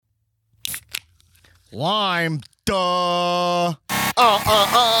Lime, duh.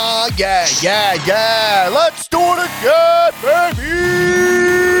 Yeah. Let's do it again, baby.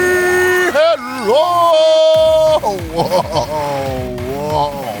 Hello. Whoa.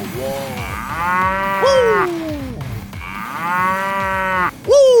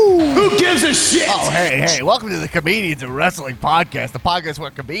 Woo. Who gives a shit? Oh, hey, welcome to the Comedians of Wrestling podcast, the podcast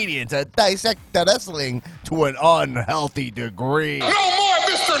where comedians dissect the wrestling to an unhealthy degree. No more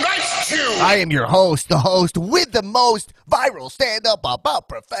Mr. Nice Jew! I am your host, the host with the most viral stand-up about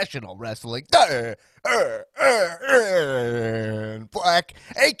professional wrestling, Black,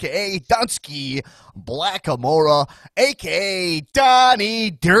 a.k.a. Dunsky Blackamora, a.k.a.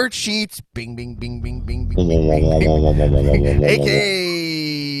 Donnie Dirt Sheets, bing,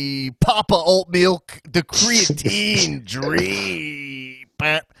 a.k.a. Papa Oat Milk, the creatine dream,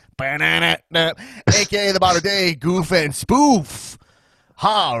 a.k.a. the modern day goof and spoof,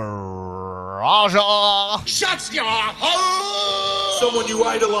 Raja. Shuts ya! Someone you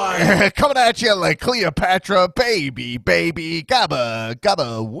idolize. Coming at you like Cleopatra, baby,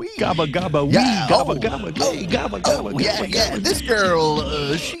 gabba, wee. Gabba, wee, Yeah, gabba, gay, gabba, Yeah. This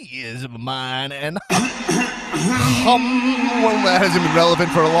girl, she is mine, and one that hasn't been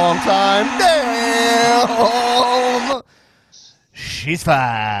relevant for a long time. Damn, she's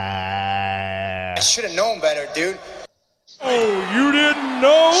fine. I should have known better, dude. Oh, you didn't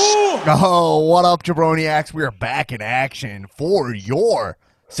know? Oh, what up, Jabroniacs? We are back in action for your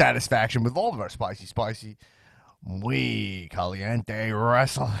satisfaction with all of our spicy, muy caliente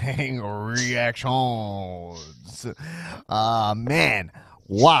wrestling reactions. Man,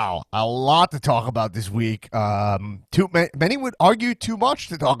 wow, a lot to talk about this week. Many would argue too much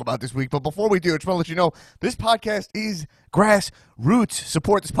to talk about this week, but before we do, I just want to let you know, this podcast is grassroots.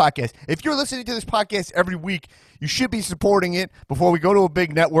 Support this podcast. If you're listening to this podcast every week, you should be supporting it before we go to a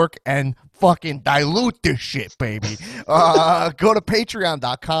big network and fucking dilute this shit, baby. Go to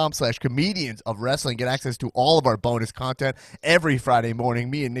patreon.com/comedians of wrestling. Get access to all of our bonus content every Friday morning.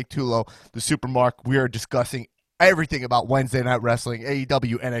 Me and Nick Tulo, the Supermark, we are discussing everything about Wednesday Night Wrestling,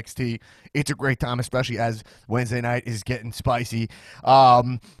 AEW, NXT. It's a great time, especially as Wednesday night is getting spicy.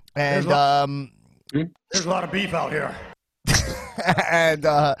 There's a lot of beef out here. And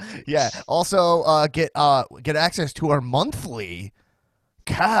also get access to our monthly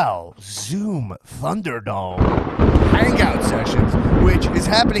Zoom Thunderdome hangout sessions, which is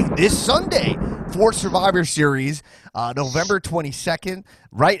happening this Sunday for Survivor Series, November 22nd.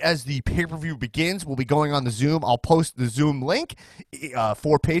 Right as the pay-per-view begins, we'll be going on the Zoom. I'll post the Zoom link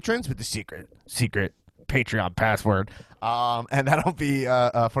for patrons with the secret Patreon password. And that'll be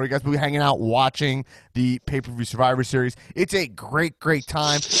for you guys. We'll be hanging out watching the pay-per-view Survivor Series. It's a great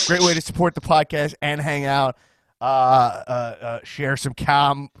time. Great way to support the podcast and hang out. Share some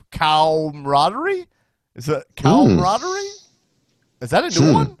camaraderie. Is it camaraderie? Is that a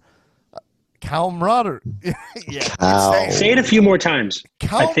new one? Camaraderie. Yeah. Say it a few more times.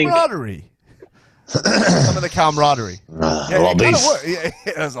 Camaraderie. Some of the camaraderie.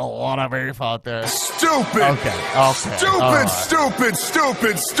 There's a lot of beef out there. Stupid. Okay.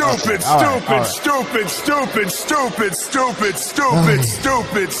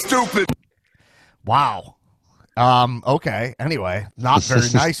 Stupid. Wow. Okay. Anyway, not very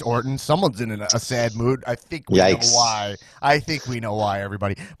nice, Orton. Someone's in a sad mood. I think we know why.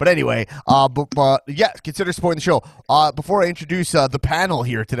 Everybody. But anyway, but yeah, consider supporting the show. Before I introduce the panel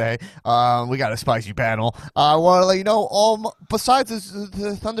here today, we got a spicy panel. I want to let you know, besides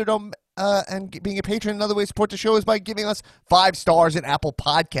the Thunderdome and being a patron, another way to support the show is by giving us 5 stars in Apple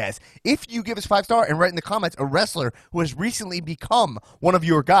Podcasts. If you give us 5 stars and write in the comments a wrestler who has recently become one of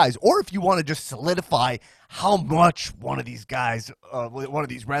your guys, or if you want to just solidify how much one of these guys, one of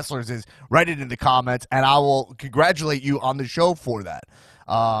these wrestlers is, write it in the comments, and I will congratulate you on the show for that.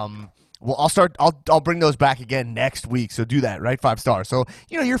 Well, I'll bring those back again next week. So do that, right? 5 stars. So,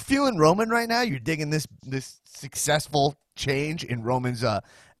 you're feeling Roman right now. You're digging this successful change in Roman's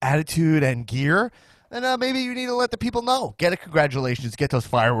attitude and gear. And maybe you need to let the people know. Get a congratulations. Get those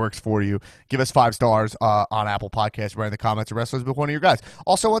fireworks for you. Give us 5 stars on Apple Podcasts. Write in the comments. Wrestlers with one of your guys.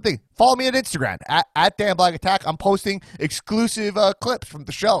 Also, one thing. Follow me on Instagram at Dan Black Attack. I'm posting exclusive clips from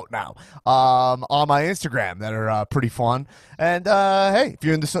the show now on my Instagram that are pretty fun. And hey, if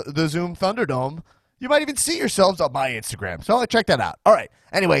you're in the Zoom Thunderdome, you might even see yourselves on my Instagram. So check that out. All right.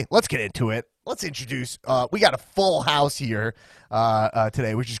 Anyway, let's get into it. Let's introduce, we got a full house here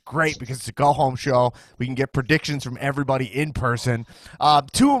today, which is great because it's a go-home show. We can get predictions from everybody in person.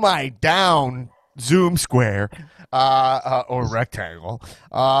 To my down Zoom square, or rectangle.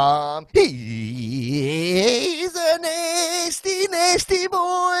 He's a nasty, nasty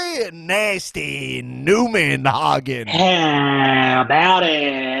boy, nasty Newman Hagen. How about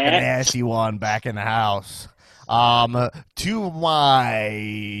it? The nasty one back in the house. To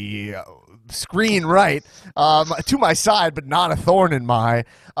my screen right, to my side, but not a thorn in my.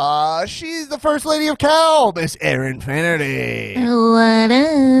 She's the first lady of Cal, Miss Erin Finnerty. What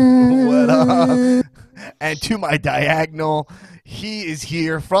up? What up? And to my diagonal, he is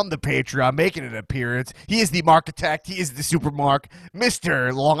here from the Patreon, making an appearance. He is the Markitect. He is the Supermark,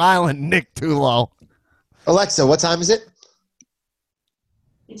 Mr. Long Island Nick Tulo. Alexa, what time is it?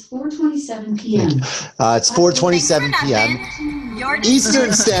 It's 4:27 p.m. It's 4:27 p.m.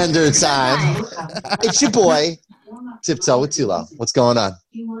 Eastern Standard Time. It's your boy, Tiptoe with Tulo. What's going on?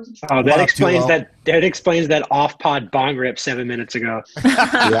 Oh, that explains that. That explains that off-pod bong rip 7 minutes ago.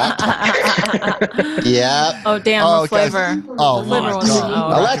 Yeah. Yeah. Oh, damn, Oh, the flavor. guys. Oh, The flavor my was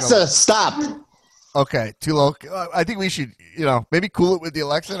God. Alexa, stop. Okay, Tulo, I think we should, maybe cool it with the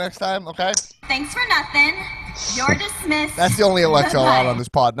Alexa next time, okay? Thanks for nothing. You're dismissed. That's the only Alexa allowed on this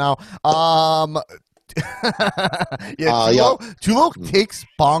pod now. Tulo takes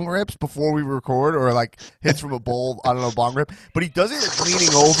bong rips before we record, or like hits from a bowl. I don't know, bong rip, but he does it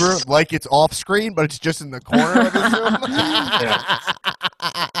leaning over like it's off screen, but it's just in the corner of his room.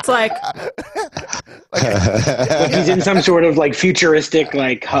 It's like he's in some sort of like futuristic,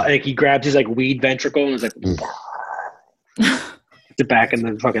 like he grabs his like weed ventricle and is like, it's back in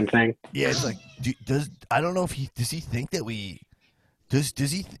the fucking thing. Yeah, it's like, I don't know if does he think that we. Do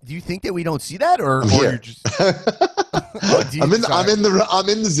you think that we don't see that, or you're just? I'm in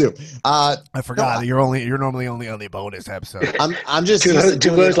the Zoom. I forgot you're normally only on the bonus episode. I'm just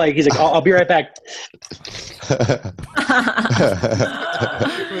Tulo's like he's like I'll be right back.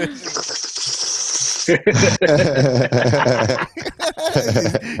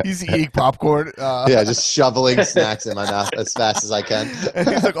 He's eating popcorn. Yeah, just shoveling snacks in my mouth as fast as I can. And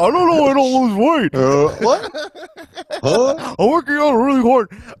he's like, I don't know, I don't lose weight. What? Huh? I'm working out really hard.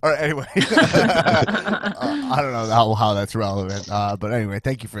 All right, anyway. I don't know how that's relevant. But anyway,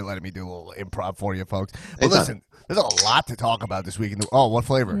 thank you for letting me do a little improv for you folks. But listen, there's a lot to talk about this week. What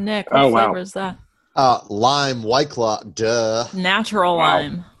flavor? Nick, what flavor is that? Lime White Claw. Duh. Natural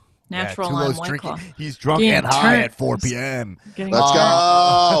lime. Natural lime White drinking. Claw. He's drunk and high at 4 p.m. Let's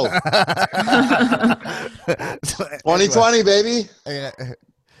go. 2020, baby.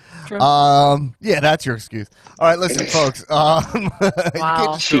 Yeah, that's your excuse. All right, listen, folks.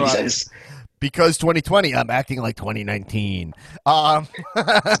 Wow. Jesus. Because 2020, I'm acting like 2019.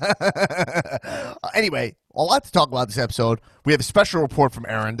 Anyway, a lot to talk about this episode. We have a special report from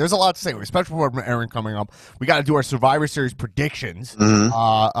Aaron. There's a lot to say. We have a special report from Aaron coming up. We got to do our Survivor Series predictions,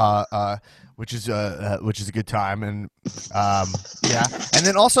 which is a good time. And yeah, and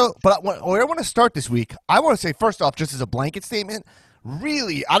then also, but where I want to start this week, I want to say first off, just as a blanket statement.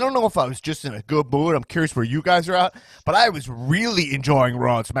 Really, I don't know if I was just in a good mood. I'm curious where you guys are at, but I was really enjoying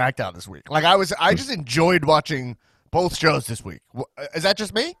Raw and SmackDown this week. Like I just enjoyed watching both shows this week. Is that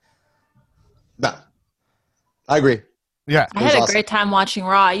just me? No, I agree. Yeah, I had a great time watching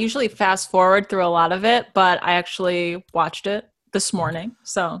Raw. I usually fast forward through a lot of it, but I actually watched it this morning.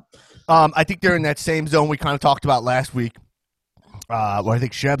 So, I think they're in that same zone we kind of talked about last week. Well, I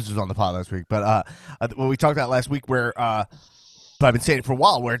think Shebs was on the pod last week, but what we talked about last week where. But I've been saying it for a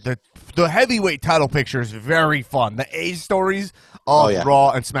while, where the heavyweight title picture is very fun. The A stories of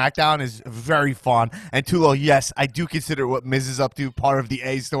Raw and SmackDown is very fun. And Tulo, yes, I do consider what Miz is up to part of the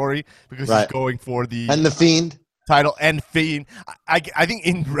A story because he's going for the and the Fiend title and Fiend. I think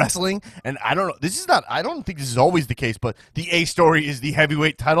in wrestling, and I don't know, I don't think this is always the case, but the A story is the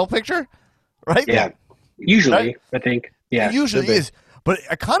heavyweight title picture, right? Yeah, usually right? I think. Yeah, it usually is. But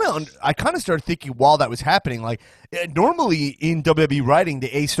I kind of started thinking while that was happening, like normally in WWE writing, the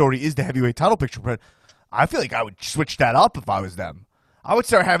A story is the heavyweight title picture, but I feel like I would switch that up if I was them. I would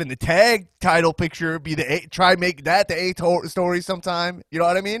start having the tag title picture be the A, try make that the A story sometime. You know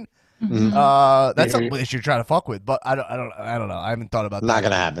what I mean? Mm-hmm. That's something they should try to fuck with, but I don't know. I haven't thought about that. Not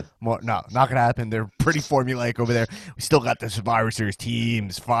gonna happen. No, not gonna happen. They're pretty formulaic over there. We still got the Survivor Series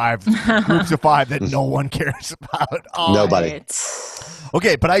teams, 5 groups of 5 that no one cares about. Nobody. Right.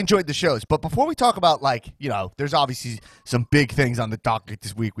 Okay, but I enjoyed the shows. But before we talk about, there's obviously some big things on the docket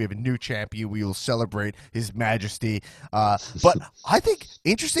this week. We have a new champion. We will celebrate His Majesty. But I think,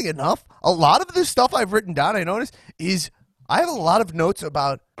 interesting enough, a lot of this stuff I've written down, I noticed, is I have a lot of notes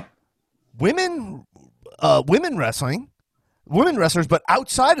about women wrestling, women wrestlers, but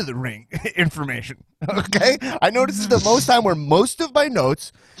outside of the ring information. Okay? I noticed this the most time where most of my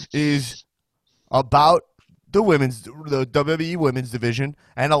notes is about the WWE women's division,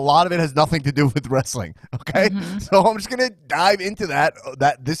 and a lot of it has nothing to do with wrestling. Okay, so I'm just gonna dive into that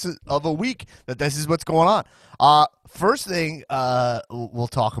this is of a week that this is what's going on. First thing we'll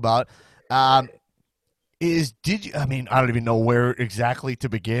talk about is I don't even know where exactly to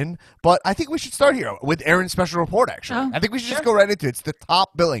begin, but I think we should start here with Aaron's special report. Actually, I think we should just go right into it. It's the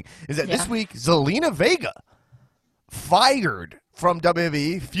top billing. Is that this week Zelina Vega fired from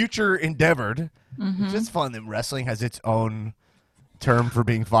WWE, future endeavored. It's just fun that wrestling has its own term for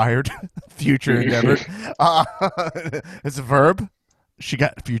being fired. Future endeavored. It's a verb. She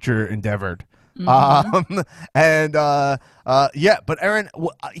got future endeavored. But Aaron,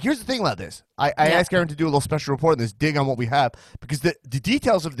 here's the thing about this. I asked Aaron to do a little special report on this, dig on what we have, because the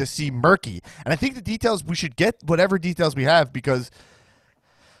details of this seem murky. And I think the details, we should get whatever details we have, because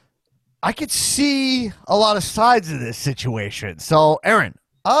I could see a lot of sides of this situation. So, Aaron,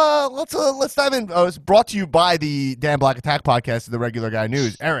 let's dive in. It's brought to you by the Dan Black Attack podcast and the Regular Guy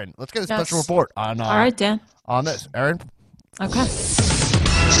News. Aaron, let's get a special report on. All right, Dan. On this, Aaron. Okay.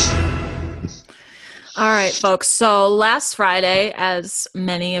 All right, folks. So last Friday, as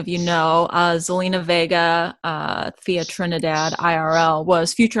many of you know, Zelina Vega, Thea Trinidad, IRL,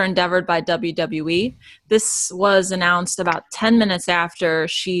 was future endeavored by WWE. This was announced about 10 minutes after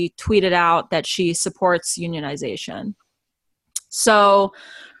she tweeted out that she supports unionization. So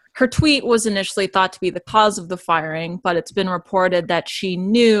her tweet was initially thought to be the cause of the firing, but it's been reported that she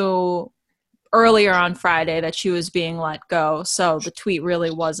knew earlier on Friday that she was being let go. So the tweet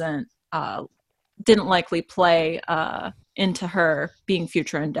really didn't likely play into her being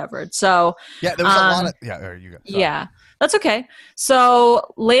future endeavored. So yeah, there was a lot of there you go. Sorry. Yeah, that's okay.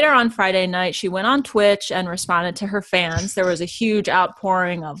 So later on Friday night, she went on Twitch and responded to her fans. There was a huge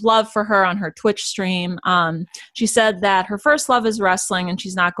outpouring of love for her on her Twitch stream. She said that her first love is wrestling and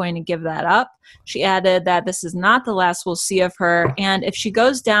she's not going to give that up. She added that this is not the last we'll see of her, and if she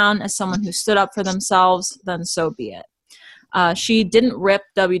goes down as someone who stood up for themselves, then so be it. She didn't rip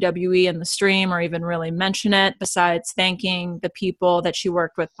WWE in the stream or even really mention it, besides thanking the people that she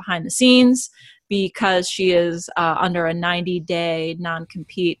worked with behind the scenes, because she is under a 90-day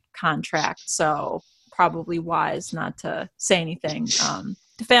non-compete contract. So probably wise not to say anything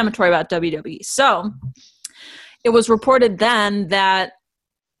defamatory about WWE. So it was reported then that,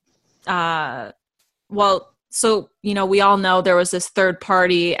 we all know there was this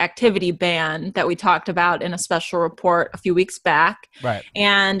third-party activity ban that we talked about in a special report a few weeks back. Right.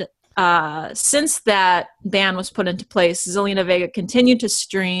 And since that ban was put into place, Zelina Vega continued to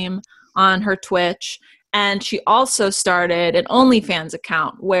stream on her Twitch, and she also started an OnlyFans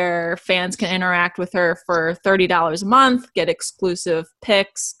account where fans can interact with her for $30 a month, get exclusive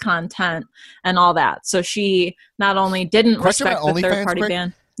pics, content, and all that. So she not only didn't respect the third-party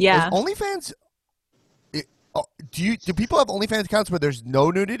ban. Yeah. Is OnlyFans... Do people have OnlyFans accounts where there's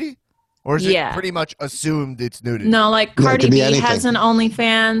no nudity? Or is it pretty much assumed it's nudity? No, like Cardi B has an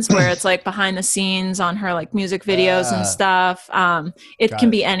OnlyFans where it's like behind the scenes on her like music videos and stuff. It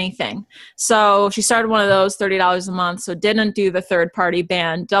can be anything. So she started one of those, $30 a month. So didn't do the third party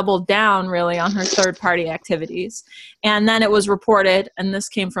ban, doubled down really on her third party activities. And then it was reported, and this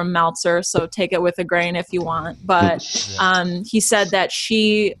came from Meltzer, so take it with a grain if you want. But he said that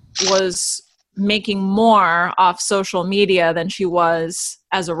she was making more off social media than she was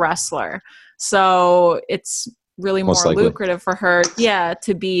as a wrestler. So it's really more lucrative for her,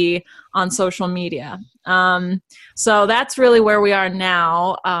 to be on social media. So that's really where we are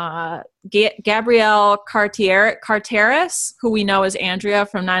now. Gabrielle Carteris, who we know as Andrea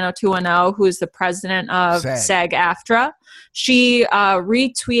from 90210, who is the president of SAG-AFTRA, she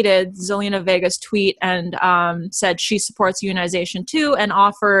retweeted Zelina Vega's tweet and said she supports unionization too, and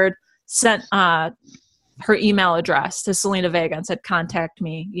sent her email address to Zelina Vega and said, contact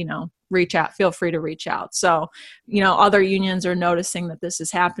me, reach out, feel free to reach out. So, other unions are noticing that this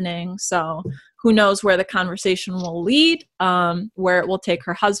is happening. So who knows where the conversation will lead, where it will take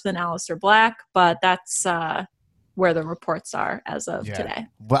her husband, Aleister Black, but that's where the reports are as of today.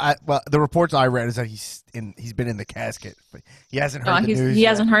 Well, the reports I read is that he's been in the casket. He hasn't heard the news. He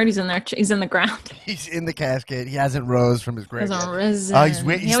hasn't heard. He's in there. He's in the ground. He's in the casket. He hasn't rose from his grave. He hasn't risen. He's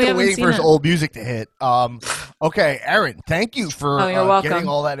still waiting for his old music to hit. Okay, Aaron, thank you for getting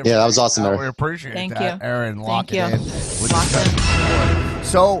all that information. Yeah, that was awesome, Aaron. We appreciate that. Thank you. Aaron, lock it in. Lock in.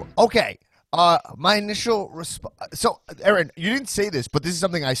 So, okay. My initial response. So, Aaron, you didn't say this, but this is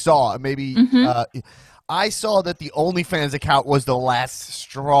something I saw. Maybe I saw that the OnlyFans account was the last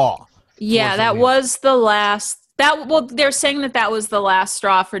straw. Yeah, that was the last they're saying that was the last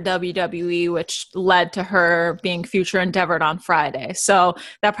straw for WWE, which led to her being future endeavored on Friday. So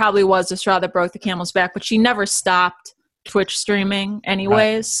that probably was the straw that broke the camel's back, but she never stopped Twitch streaming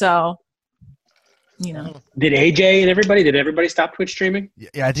anyways. Right. So, Did everybody stop Twitch streaming?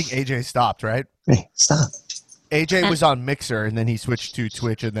 Yeah, I think AJ stopped, right? Hey, stop. AJ was on Mixer, and then he switched to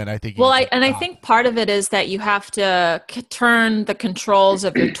Twitch, and then I think. I think part of it is that you have to turn the controls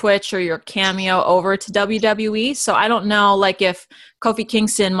of your Twitch or your Cameo over to WWE. So I don't know, like if Kofi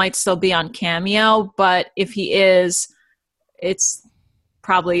Kingston might still be on Cameo, but if he is, it's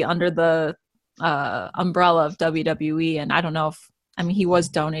probably under the umbrella of WWE. And I don't know he was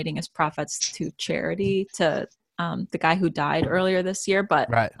donating his profits to charity to the guy who died earlier this year, but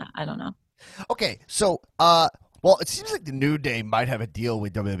right. I don't know. Okay, so well, it seems like the New Day might have a deal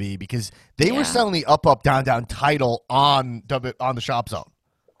with WWE because they were selling the Up Up Down Down title on the Shop Zone.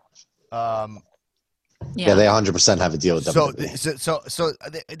 Yeah, they 100% have a deal with WWE. So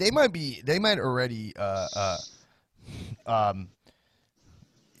they might already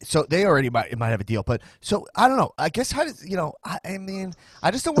so they already might have a deal, but so I don't know. I guess I just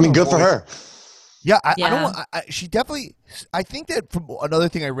don't. Good for her. Yeah, I don't want. She definitely. I think that from another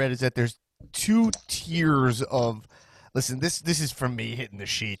thing I read is that there's 2 tiers of. Listen, this is from me hitting the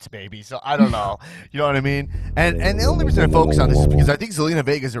sheets, baby. So I don't know, you know what I mean. And the only reason I focus on this is because I think Zelina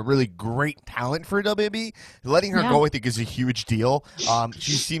Vega is a really great talent for WWE. Letting her go, I think, is a huge deal.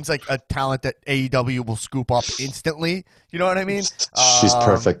 She seems like a talent that AEW will scoop up instantly. You know what I mean? She's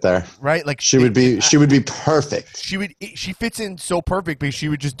perfect there, right? Like she would be perfect. She fits in so perfect because she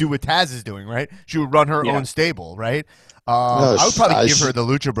would just do what Taz is doing, right? She would run her own stable, right? I would probably give her the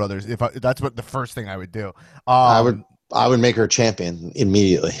Lucha Brothers that's what the first thing I would do. I would make her champion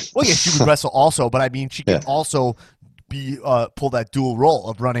immediately. Well, yeah, she would wrestle also, but I mean, she can also be pull that dual role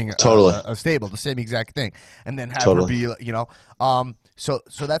of running a stable, the same exact thing, and then have her be, so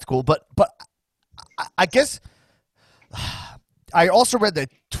that's cool. But I guess I also read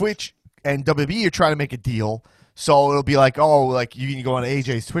that Twitch and WWE are trying to make a deal, so it'll be like, you can go on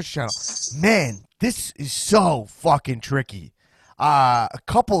AJ's Twitch channel. Man, this is so fucking tricky. A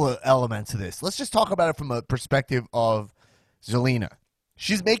couple of elements of this. Let's just talk about it from a perspective of Zelina.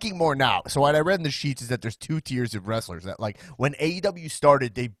 She's making more now. So what I read in the sheets is that there's 2 tiers of wrestlers. That like when AEW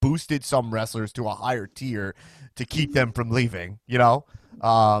started, they boosted some wrestlers to a higher tier to keep them from leaving.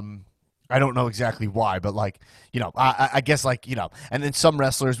 I don't know exactly why, but I guess and then some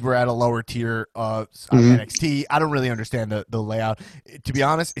wrestlers were at a lower tier on NXT. I don't really understand the layout. To be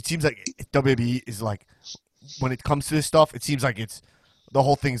honest, it seems like WWE is like. When it comes to this stuff, it seems like the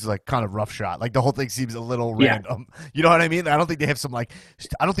whole thing's like kind of rough shot. Like the whole thing seems a little random. You know what I mean? I don't think they have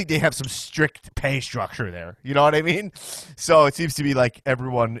some strict pay structure there. You know what I mean? So it seems to be like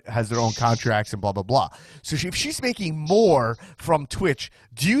everyone has their own contracts and blah, blah, blah. So if she's making more from Twitch,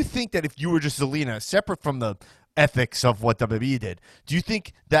 do you think that if you were just Zelina, separate from the ethics of what WWE did, do you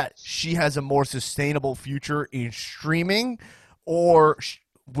think that she has a more sustainable future in streaming, or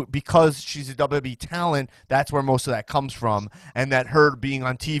because she's a WWE talent, that's where most of that comes from, and that her being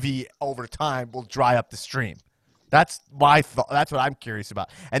on TV over time will dry up the stream? That's my thought. That's what I'm curious about.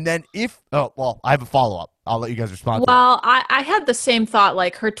 And then I have a follow-up. I'll let you guys respond. Well, I had the same thought.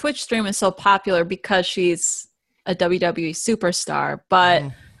 Like, her Twitch stream is so popular because she's a WWE superstar. But,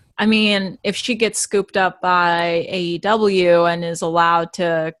 I mean, if she gets scooped up by AEW and is allowed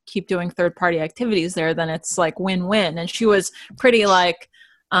to keep doing third-party activities there, then it's like win-win. And she was pretty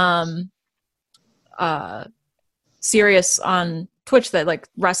serious on Twitch that like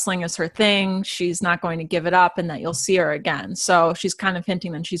wrestling is her thing. She's not going to give it up, and that you'll see her again. So she's kind of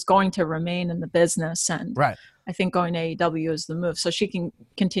hinting that she's going to remain in the business, and I think going to AEW is the move, so she can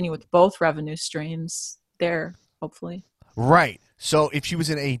continue with both revenue streams there, hopefully. Right. So if she was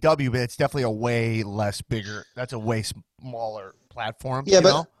in AEW, but it's definitely a way less bigger. That's a way smaller platform. Yeah,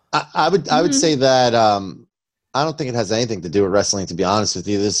 but I would say that I don't think it has anything to do with wrestling, to be honest with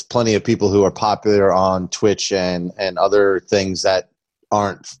you. There's plenty of people who are popular on Twitch and other things that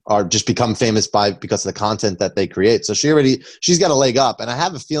are just become famous because of the content that they create. So she's got a leg up, and I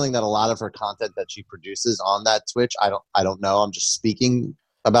have a feeling that a lot of her content that she produces on that Twitch, I don't know, I'm just speaking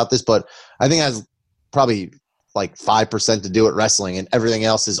about this, but I think it has probably like 5% to do with wrestling, and everything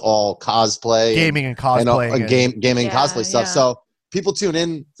else is all cosplay, gaming and cosplay, gaming and cosplay stuff. So people tune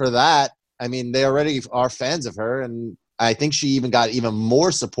in for that. I mean, they already are fans of her, and I think she even got even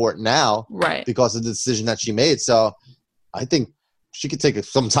more support now because of the decision that she made. So I think she could take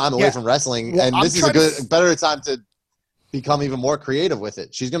some time away from wrestling, and this is a better time to become even more creative with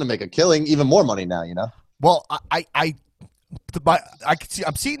it. She's going to make a killing, even more money now, you know? Well, I can see,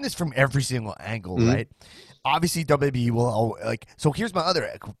 I'm seeing this from every single angle, right? obviously WWE will like. So here's my other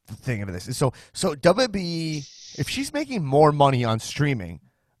thing of this. So WWE, if she's making more money on streaming,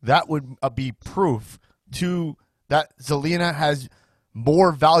 that would be proof to that Zelina has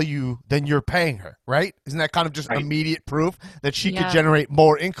more value than you're paying her, right? Isn't that kind of just immediate proof that she could generate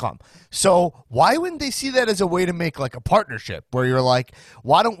more income? So why wouldn't they see that as a way to make like a partnership where you're like,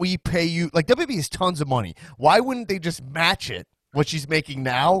 why don't we pay you? Like WWE has tons of money. Why wouldn't they just match it, what she's making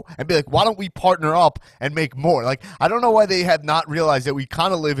now, and be like, why don't we partner up and make more? Like, I don't know why they have not realized that we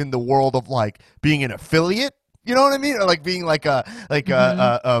kind of live in the world of like being an affiliate. You know what I mean? Or like being like a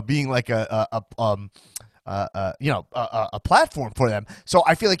platform for them. So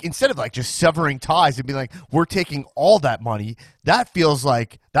I feel like instead of like just severing ties and being like, we're taking all that money, that feels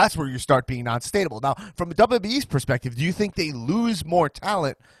like that's where you start being non-sustainable. Now, from a WWE's perspective, do you think they lose more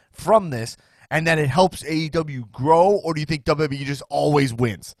talent from this and that it helps AEW grow, or do you think WWE just always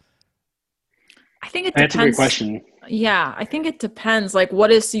wins? I think it depends. That's a great question. Yeah, I think it depends. Like,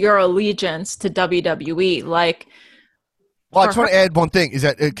 what is your allegiance to WWE? Like, well, I just want to add one thing is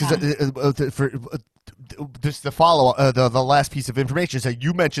that for just the follow the last piece of information is that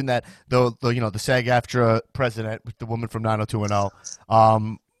you mentioned that the SAG-AFTRA president, the woman from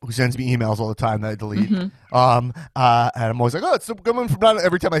 90210, who sends me emails all the time that I delete. And I'm always like, oh, it's the woman from 90210.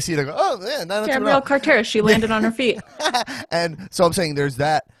 Every time I see it, I go, oh, yeah, 90210. Gabrielle Carteris, she landed on her feet. And so I'm saying there's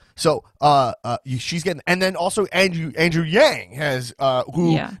that. So she's getting, and then also Andrew Yang has,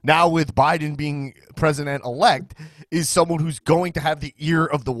 who now with Biden being president-elect, is someone who's going to have the ear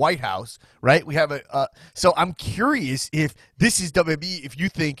of the White House, right? We have so I'm curious if this is WWE, if you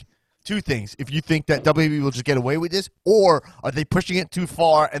think two things. If you think that WWE will just get away with this, or are they pushing it too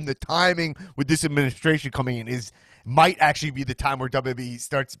far, and the timing with this administration coming in might actually be the time where WWE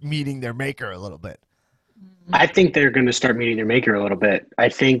starts meeting their maker a little bit. I think they're going to start meeting their maker a little bit. I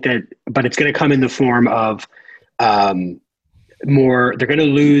think that, but it's going to come in the form of more. They're going to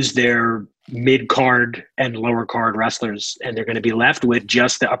lose their mid-card and lower-card wrestlers, and they're going to be left with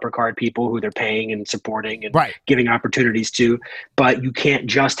just the upper-card people who they're paying and supporting and giving opportunities to. But you can't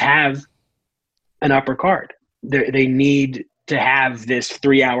just have an upper card. They need to have this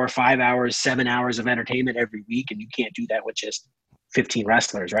 3 hour, 5 hours, 7 hours of entertainment every week, and you can't do that with just 15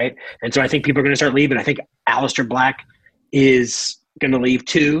 wrestlers, right? And so I think people are going to start leaving. I think Aleister Black is going to leave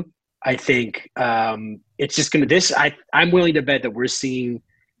too. I think it's just going to I'm willing to bet that we're seeing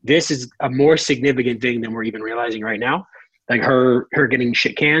this is a more significant thing than we're even realizing right now. Like her getting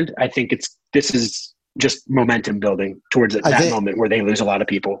shit canned. I think this is just momentum building towards that moment where they lose a lot of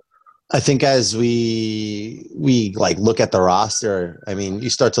people. I think as we like look at the roster, I mean, you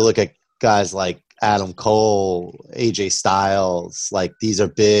start to look at guys like Adam Cole, AJ Styles, like these are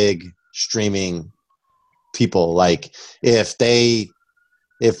big streaming people. Like if they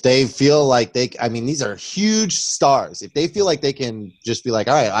feel like these are huge stars. If they feel like they can just be like,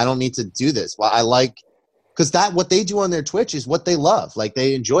 all right, I don't need to do this. Well, because what they do on their Twitch is what they love. Like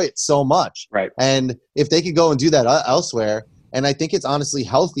they enjoy it so much. Right. And if they could go and do that elsewhere, and I think it's honestly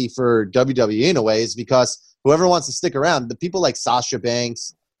healthy for WWE in a way, is because whoever wants to stick around, the people like Sasha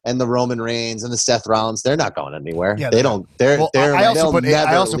Banks and the Roman Reigns and the Seth Rollins, they're not going anywhere. Yeah, they don't. I also put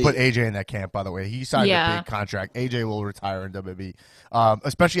AJ in that camp. By the way, he signed a big contract. AJ will retire in WWE,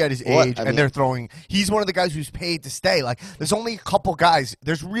 especially at his age. They're throwing. He's one of the guys who's paid to stay. Like, there's only a couple guys.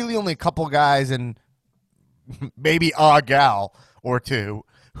 There's really only a couple guys, and maybe a gal or two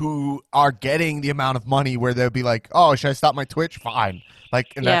who are getting the amount of money where they'll be like, "Oh, should I stop my Twitch? Fine."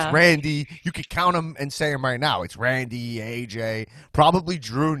 Like, and that's Randy. You could count them and say them right now. It's Randy, AJ, probably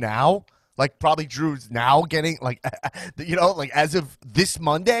Drew now. Like, probably Drew's now getting, like, as of this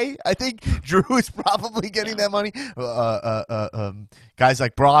Monday, I think Drew is probably getting that money. Guys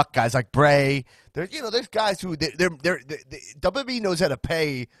like Brock, guys like Bray. There's guys who WWE knows how to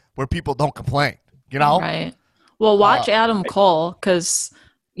pay where people don't complain. Right. Well, watch Adam Cole, because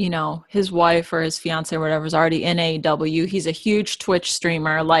his wife or his fiance or whatever is already in AEW. He's a huge Twitch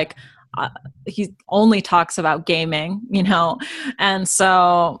streamer. Like, he only talks about gaming, and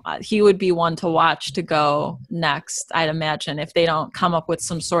so he would be one to watch to go next, I'd imagine, if they don't come up with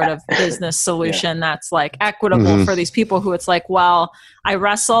some sort of business solution that's like equitable for these people who it's like, well, I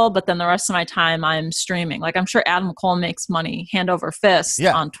wrestle, but then the rest of my time I'm streaming. Like, I'm sure Adam Cole makes money hand over fist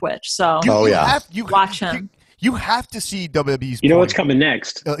on Twitch. So watch him. You have to see WWE's. You know what's coming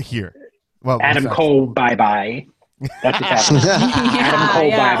next? Here. Well, Adam Cole, bye-bye. That's what's happening. Adam Cole,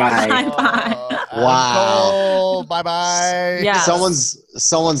 bye-bye. Wow. Bye-bye. Yeah.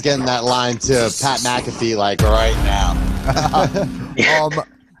 Someone's getting that line to Pat McAfee, like, right now.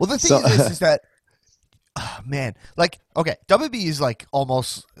 Well, the thing is that, man, like, okay, WB is like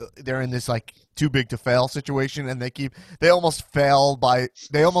almost, they're in this like too big to fail situation, and they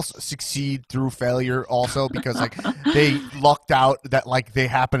almost succeed through failure also, because like they lucked out that like they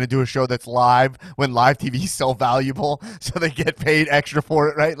happen to do a show that's live when live TV is so valuable, so they get paid extra for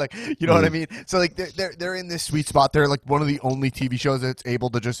it, right? Like, you know what I mean? So like they're in this sweet spot. They're like one of the only TV shows that's able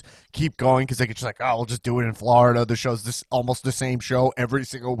to just keep going, because they can just like, oh, we'll just do it in Florida. The show's almost the same show every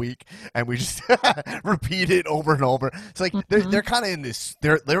single week, and we just repeat it over and over. It's like they're kind of in this.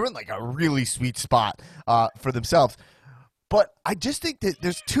 They're in like a really sweet spot for themselves. But I just think that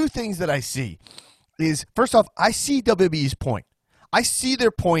there's two things that I see. Is first off, I see WWE's point. I see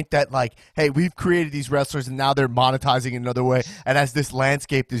their point that like, hey, we've created these wrestlers and now they're monetizing in another way. And as this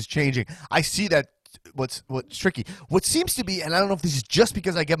landscape is changing, I see that what's tricky. What seems to be, and I don't know if this is just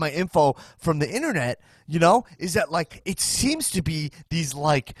because I get my info from the internet, you know, is that like it seems to be these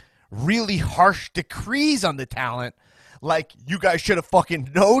like really harsh decrees on the talent. Like, you guys should have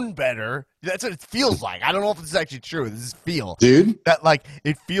fucking known better. That's what it feels like. I don't know if this is actually true. This is feel. Dude. That, like,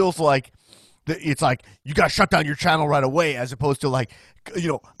 it feels like it's like you got to shut down your channel right away, as opposed to like, you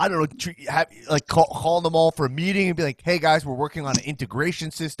know, I don't know, call them all for a meeting and be like, hey guys, we're working on an integration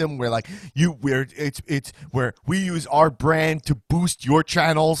system where like it's where we use our brand to boost your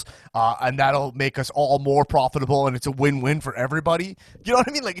channels, and that'll make us all more profitable, and it's a win-win for everybody. You know what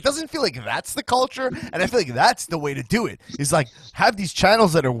I mean? Like, it doesn't feel like that's the culture, and I feel like that's the way to do it. Is like have these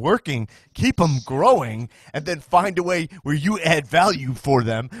channels that are working, keep them growing, and then find a way where you add value for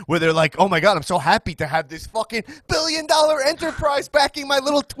them, where they're like, oh my god, I'm so happy to have this fucking billion-dollar enterprise backing my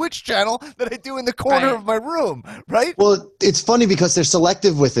little Twitch channel that I do in the corner of my room, right? Well, it's funny because they're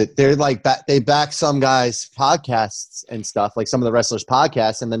selective with it. They're like, they back some guys' podcasts and stuff, like some of the wrestlers'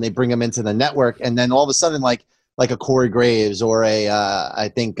 podcasts, and then they bring them into the network, and then all of a sudden, like a Corey Graves or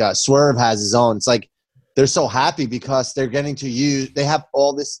I think Swerve has his own. It's like they're so happy because they're getting to use. They have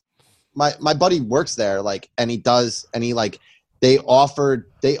all this. My buddy works there, like, and he they offer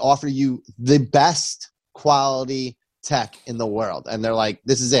you the best quality tech in the world, and they're like,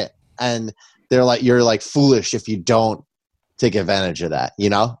 this is it, and they're like, you're like foolish if you don't take advantage of that,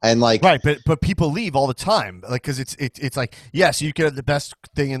 you know? And like, right, but people leave all the time, like, because it's like, yes, you can have the best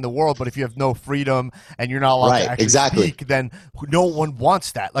thing in the world, but if you have no freedom and you're not allowed to actually speak, then no one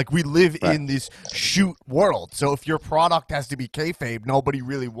wants that. Like, we live in this shoot world, so if your product has to be kayfabe, nobody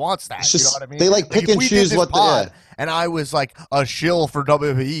really wants that. Just, you know what I mean? They like pick and choose what and I was like a shill for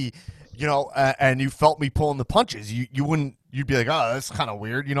WWE, you know, and you felt me pulling the punches, you'd be like, oh, that's kind of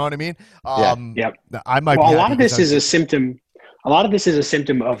weird. You know what I mean? Yeah. I might. Well, a lot of this is a symptom. A lot of this is a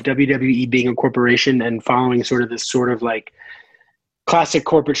symptom of WWE being a corporation and following sort of this sort of like classic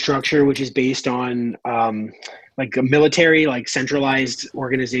corporate structure, which is based on like a military, like centralized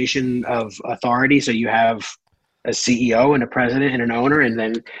organization of authority. So you have a CEO and a president and an owner, and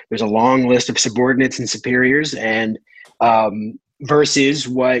then there's a long list of subordinates and superiors, and versus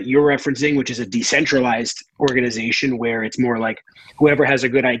what you're referencing, which is a decentralized organization where it's more like whoever has a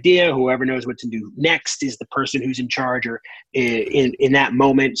good idea, whoever knows what to do next is the person who's in charge, or in that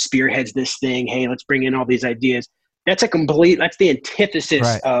moment spearheads this thing. Hey, let's bring in all these ideas. That's the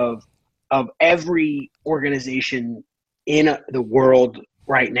antithesis of every organization in the world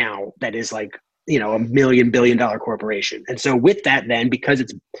right now that is like, you know, $1 billion corporation. And so with that, then, because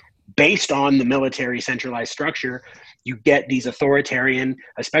it's based on the military centralized structure, you get these authoritarian,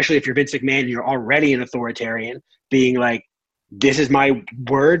 especially if you're Vince McMahon and you're already an authoritarian, being like, this is my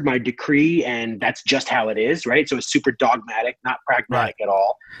word, my decree, and that's just how it is, right? So it's super dogmatic, not pragmatic at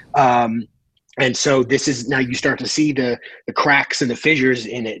all. And so this is, now you start to see the cracks and the fissures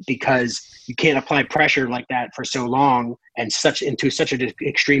in it, because you can't apply pressure like that for so long and to such an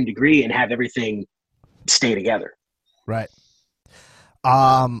extreme degree and have everything stay together. Right.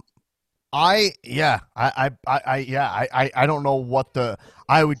 I don't know what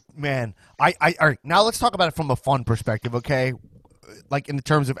all right, now let's talk about it from a fun perspective, okay? Like, in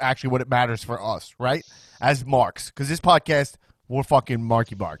terms of actually what it matters for us, right? As marks, because this podcast, we're fucking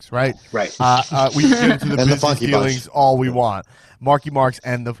Marky Marks, right? Right. We can get into the business dealings all we want. Marky Marks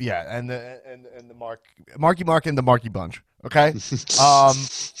and the Marky Mark and the Marky Bunch, okay?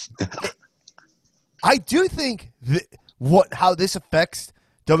 I do think that how this affects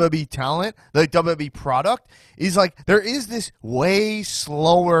WWE talent, the WWE product, is like there is this way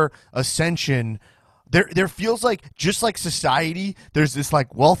slower ascension. There feels like, just like society, there's this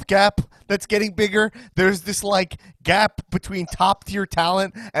like wealth gap that's getting bigger. There's this like gap between top tier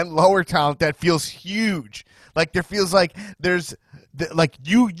talent and lower talent that feels huge. Like, there feels like there's like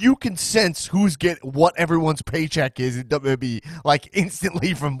you can sense what everyone's paycheck is in WWE like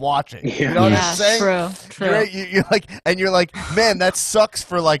instantly from watching. You know what I'm saying? True. You're like, and you're like, man, that sucks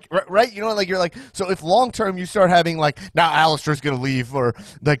for like, right? You know, like you're like, so if long term you start having like now Alistair's gonna leave or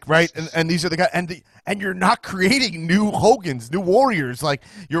like right, and these are the guys, and you're not creating new Hogans, new Warriors, like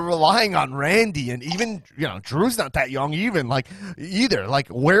you're relying on Randy, and even Drew's not that young even like either. Like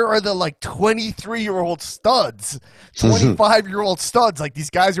where are the like 23-year-old studs, 25-year-old studs, like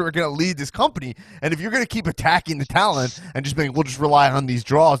these guys who are going to lead this company? And if you're going to keep attacking the talent and just being, we'll just rely on these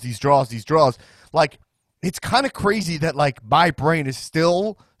draws, like it's kind of crazy that like my brain is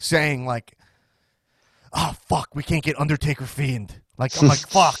still saying like, oh fuck, we can't get Undertaker Fiend. Like I'm like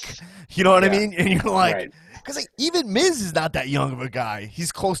fuck, you know what I mean? And you're like, because like even Miz is not that young of a guy.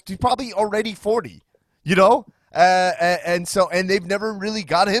 He's close to probably already 40, you know. And they've never really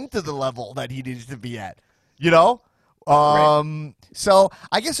got him to the level that he needs to be at, you know. So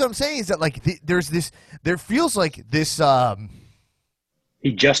I guess what I'm saying is that like there feels like this.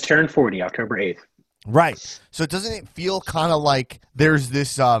 He just turned 40, October 8th. Right. So doesn't it feel kind of like there's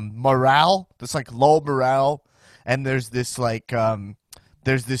this morale, this like low morale, and there's this like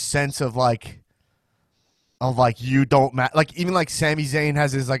there's this sense of like you don't matter. Like even like Sami Zayn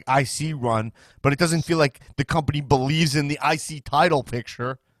has his like IC run, but it doesn't feel like the company believes in the IC title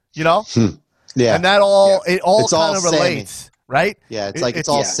picture, you know? Yeah. And that it all kind of relates, right? Yeah, it's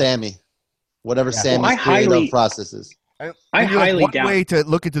all Sammy. Whatever Sammy's creative process is. I highly one doubt. way to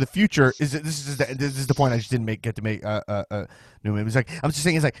look into the future is that this is the point I just didn't get to make. Newman. It was like I'm just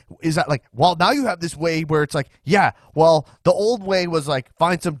saying is that like well now you have this way where it's like well the old way was like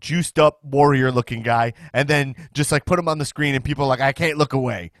find some juiced up warrior looking guy and then just like put him on the screen and people are like I can't look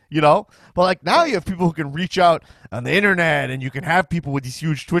away, you know. But like now you have people who can reach out on the internet and you can have people with these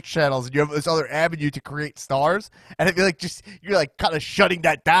huge Twitch channels and you have this other avenue to create stars, and I feel like you're like kind of shutting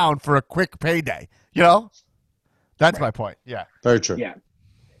that down for a quick payday, you know. That's my point. Yeah. Very true. Yeah.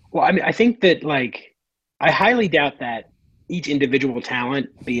 Well, I mean, I think that like I highly doubt that each individual talent,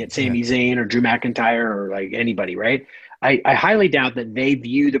 be it Sami Zayn or Drew McIntyre or like anybody, right? I highly doubt that they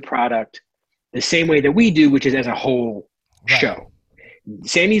view the product the same way that we do, which is as a whole show.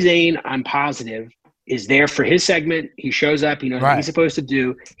 Sami Zayn, I'm positive, is there for his segment. He shows up. He knows what he's supposed to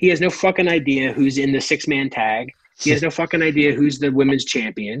do. He has no fucking idea who's in the 6-man tag. He has no fucking idea who's the women's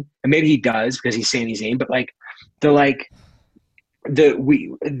champion. And maybe he does because he's Sami Zayn, but like, I'm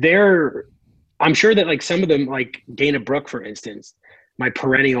sure that like some of them, like Dana Brooke, for instance, my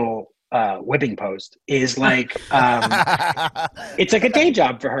perennial whipping post is like it's like a day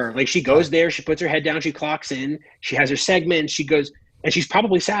job for her. Like she goes there, she puts her head down, she clocks in, she has her segment, she goes, and she's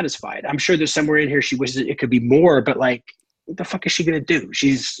probably satisfied. I'm sure there's somewhere in here she wishes it could be more, but like what the fuck is she gonna do?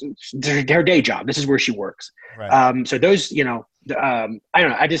 She's her day job. This is where she works. Right. So those, I don't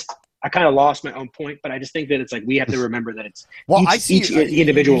know. I kind of lost my own point, but I just think that it's like we have to remember that it's each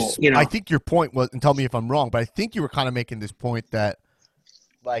individual. I think your point was, and tell me if I'm wrong, but I think you were kind of making this point that,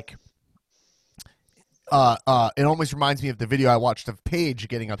 like, it almost reminds me of the video I watched of Paige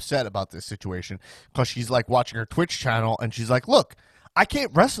getting upset about this situation because she's like watching her Twitch channel and she's like, "Look, I can't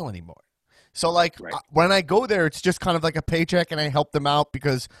wrestle anymore." So like when I go there, it's just kind of like a paycheck, and I help them out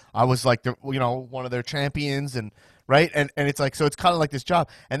because I was like one of their champions and. Right. And it's like, so it's kind of like this job.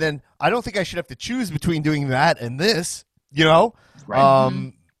 And then I don't think I should have to choose between doing that and this,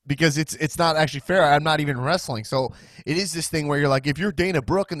 because it's not actually fair. I'm not even wrestling. So it is this thing where you're like, if you're Dana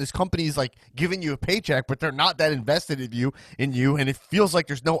Brooke and this company is like giving you a paycheck, but they're not that invested in you, and it feels like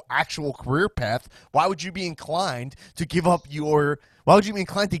there's no actual career path, why would you be inclined to give up your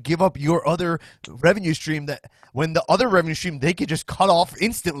other revenue stream when the other revenue stream they could just cut off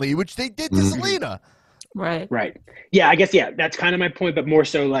instantly, which they did to Selena? Right. Yeah, I guess, that's kind of my point, but more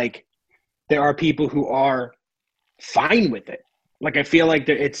so like there are people who are fine with it. Like I feel like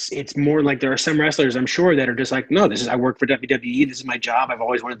it's more like there are some wrestlers I'm sure that are just like, no, I work for WWE. This is my job. I've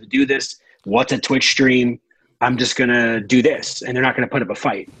always wanted to do this. What's a Twitch stream? I'm just going to do this. And they're not going to put up a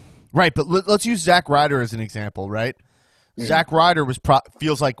fight. Right. But let's use Zack Ryder as an example, right? Zack Ryder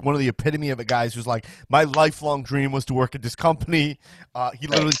feels like one of the epitome of a guy who's like, my lifelong dream was to work at this company. He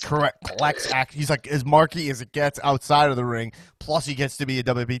literally collects act. He's like as marky as it gets outside of the ring. Plus, he gets to be a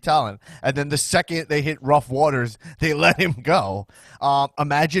WWE talent. And then the second they hit rough waters, they let him go.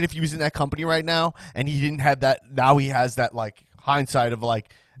 Imagine if he was in that company right now and he didn't have that. Now he has that like hindsight of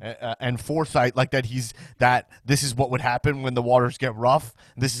like. And foresight like that this is what would happen when the waters get rough.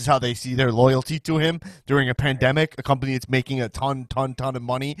 This is how they see their loyalty to him during a pandemic. A company that's making a ton of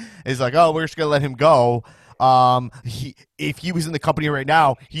money is like, oh, we're just gonna let him go. If he was in the company right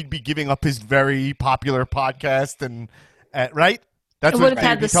now, he'd be giving up his very popular podcast and right. That's what would have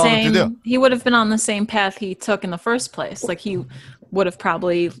had the same. He would have been on the same path he took in the first place. Like he would have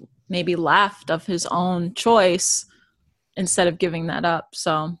probably maybe left of his own choice instead of giving that up.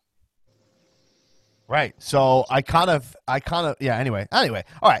 So. Right. So I kind of, yeah. Anyway. All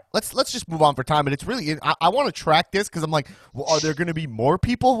right. Let's just move on for time. But it's really, I want to track this because I'm like, well, are there going to be more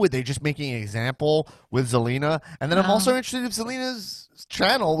people? Would they just making an example with Zelina? And then I'm also interested in Zelina's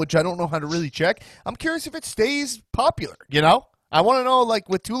channel, which I don't know how to really check. I'm curious if it stays popular. You know, I want to know like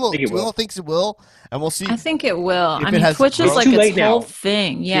what Tula thinks it will, and we'll see. I think it will. I mean, Twitch is like its whole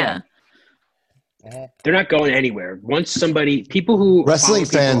thing. Yeah. They're not going anywhere. Once people who wrestling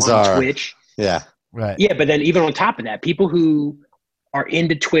fans on Twitch, yeah. Right. Yeah, but then even on top of that, people who are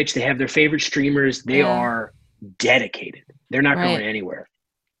into Twitch, they have their favorite streamers. They are dedicated. They're not going anywhere.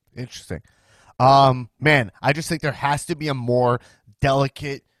 Interesting. Man, I just think there has to be a more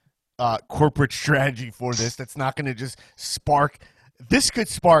delicate corporate strategy for this. That's not going to just spark. This could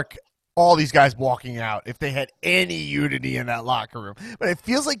spark all these guys walking out if they had any unity in that locker room. But it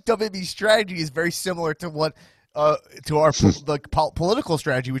feels like WWE's strategy is very similar to what. To our political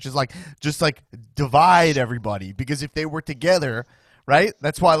strategy, which is like just like divide everybody, because if they were together, right?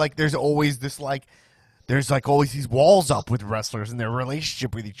 That's why like there's always this like there's like always these walls up with wrestlers and their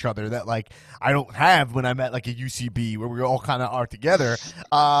relationship with each other that like I don't have when I'm at like a UCB where we all kind of are together,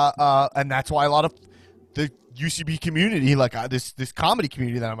 and that's why a lot of the UCB community, like this comedy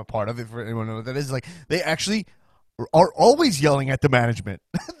community that I'm a part of, if anyone knows what that is, like they actually are always yelling at the management.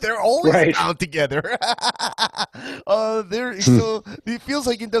 They're always out together. So it feels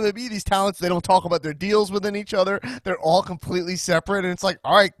like in WWE, these talents, they don't talk about their deals within each other. They're all completely separate, and it's like,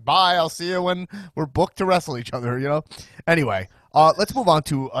 all right, bye. I'll see you when we're booked to wrestle each other. You know. Anyway, let's move on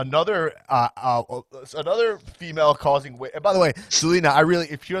to another female causing weight. And by the way,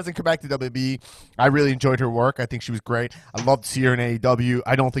 Zelina, if she doesn't come back to WWE, I really enjoyed her work. I think she was great. I love to see her in AEW.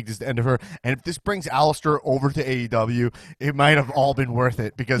 I don't think this is the end of her. And if this brings Aleister over to AEW, it might have all been worth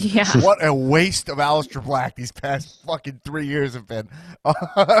it, because what a waste of Aleister Black these past fucking 3 years have been.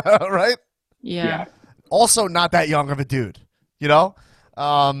 Right? Yeah. Also, not that young of a dude. You know?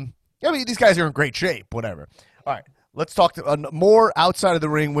 I mean, these guys are in great shape. Whatever. All right. Let's talk to more outside of the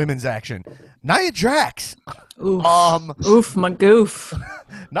ring women's action. Nia Jax. Oof, my goof.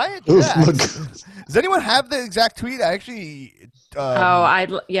 Nia Jax. Does anyone have the exact tweet? I actually. I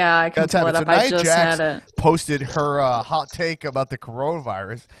can pull it up. I just had it. Posted her hot take about the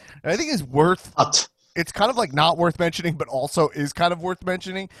coronavirus. And I think it's worth. It's kind of like not worth mentioning, but also is kind of worth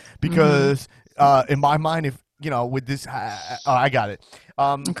mentioning because, in my mind, if you know, with this, I got it.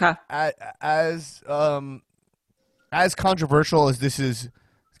 Okay. As controversial as this is,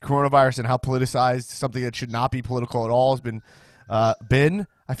 coronavirus and how politicized something that should not be political at all has been,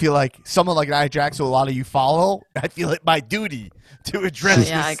 I feel like someone like Nia Jax, who a lot of you follow, I feel it my duty to address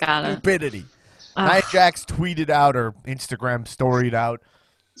this stupidity. Nia Jax tweeted out or Instagram storied out,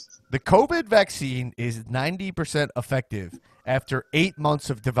 the COVID vaccine is 90% effective after 8 months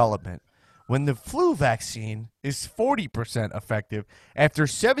of development, when the flu vaccine is 40% effective after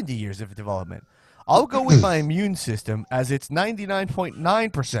 70 years of development. I'll go with my immune system as it's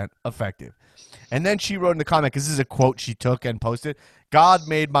 99.9% effective. And then she wrote in the comment, because this is a quote she took and posted, God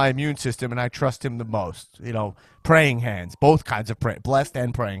made my immune system and I trust him the most. You know, praying hands, both kinds of blessed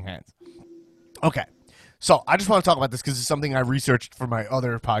and praying hands. Okay. So I just want to talk about this because it's something I researched for my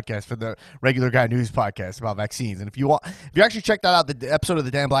other podcast, for the Regular Guy News podcast about vaccines. And if you actually check that out, the episode of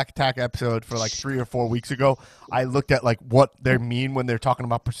the Dan Black Attack episode for like 3 or 4 weeks ago, I looked at like what they mean when they're talking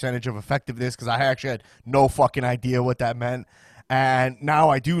about percentage of effectiveness, because I actually had no fucking idea what that meant. And now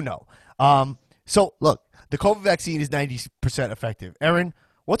I do know. So look, the COVID vaccine is 90% effective. Erin,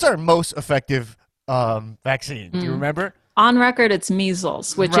 what's our most effective vaccine? Do you remember? On record, it's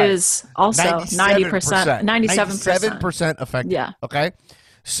measles, which is also 90%, 97% effective. Yeah. Okay.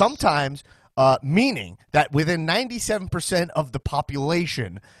 Sometimes, meaning that within 97% of the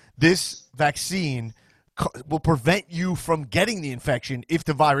population, this vaccine will prevent you from getting the infection if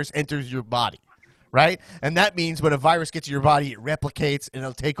the virus enters your body. Right? And that means when a virus gets in your body, it replicates and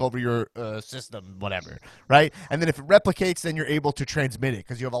it'll take over your system, whatever. Right? And then if it replicates, then you're able to transmit it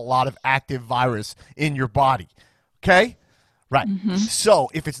because you have a lot of active virus in your body. Okay? Right. Mm-hmm. So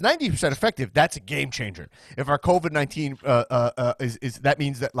if it's 90% effective, that's a game changer. If our COVID-19 is that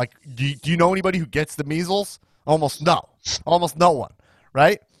means that, like, do you know anybody who gets the measles? Almost no one.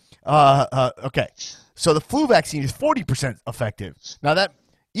 Right? Okay. So the flu vaccine is 40% effective. Now that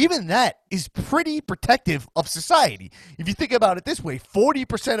is pretty protective of society. If you think about it this way,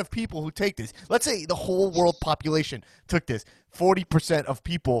 40% of people who take this, let's say the whole world population took this, 40% of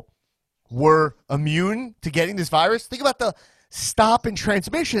people were immune to getting this virus. Think about the stop in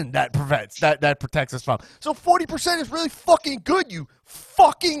transmission that protects us from. So 40% is really fucking good, you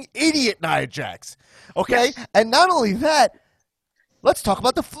fucking idiot, Nia Jax. Okay? Yes. And not only that, let's talk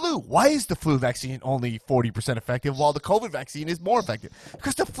about the flu. Why is the flu vaccine only 40% effective while the COVID vaccine is more effective?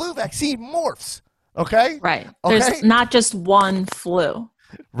 Because the flu vaccine morphs. Okay? Right. Okay? There's not just one flu.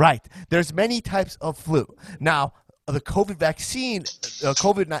 Right. There's many types of flu. Now, the COVID vaccine,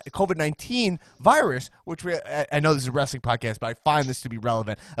 COVID-19 virus, which I know this is a wrestling podcast, but I find this to be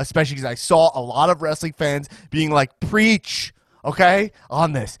relevant, especially because I saw a lot of wrestling fans being like, preach, okay,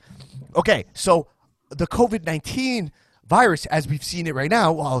 on this. Okay, so the COVID-19 virus, as we've seen it right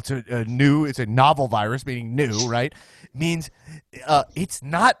now, while it's it's a novel virus, meaning new, right, means it's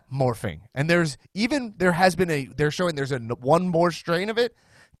not morphing. And they're showing there's one more strain of it.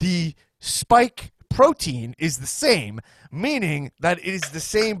 The spike protein is the same, meaning that it is the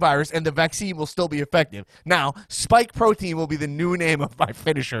same virus and the vaccine will still be effective. Now, spike protein will be the new name of my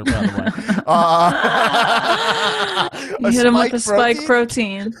finisher, by the way. You hit him with the spike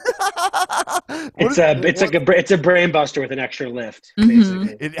protein. It's a brain buster with an extra lift,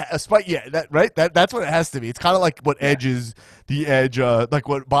 basically. A spike, yeah, that's what it has to be. It's kind of like what Edge is, like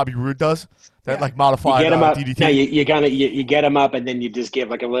what Bobby Roode does. That like modified DDT. No, you get them up, and then you just give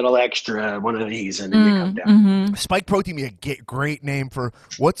like a little extra one of these, and then you come down. Mm-hmm. Spike protein be a great name for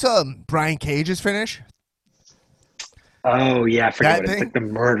what's Brian Cage's finish? Oh yeah, I forgot. It's like the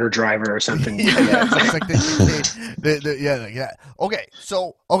murder driver or something. It's like yeah. Okay,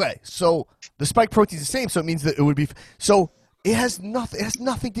 so the spike protein is the same, so it means that it would be so. It has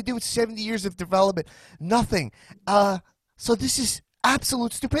nothing to do with 70 years of development. Nothing. So this is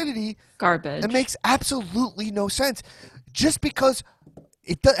absolute stupidity. Garbage. It makes absolutely no sense. Just because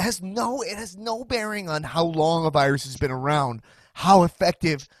it has no bearing on how long a virus has been around, how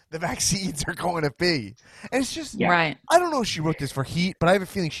effective the vaccines are going to be. And it's just, right. I don't know if she wrote this for heat, but I have a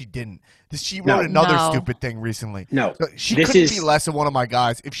feeling she didn't. She wrote another stupid thing recently. No. So she couldn't be less than one of my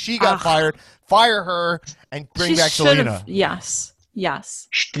guys. If she got fired, fire her and bring back Selena. Yes.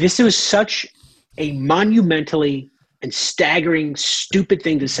 This was such a monumentally and staggering, stupid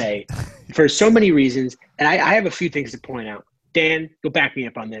thing to say for so many reasons. And I have a few things to point out. Dan, you'll back me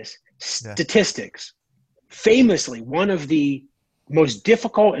up on this. Statistics. Famously, one of the most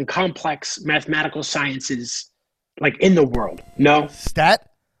difficult and complex mathematical sciences like in the world. No?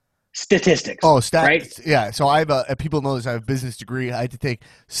 Statistics. Oh, stat. Right? Yeah. So I have people know this. I have a business degree. I had to take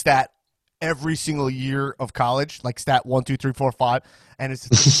stat every single year of college, like stat 1, 2, 3, 4, 5. And it's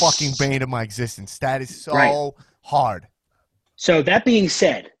the fucking bane of my existence. Stat is so hard. So that being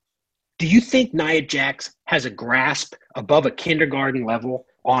said, do you think Nia Jax has a grasp above a kindergarten level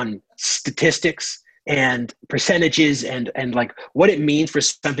on statistics and percentages and like what it means for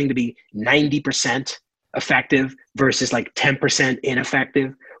something to be 90% effective versus like 10%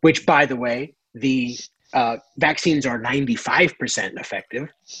 ineffective, which by the way, the vaccines are 95% effective.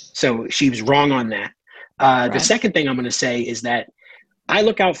 So she was wrong on that. The second thing I'm going to say is that I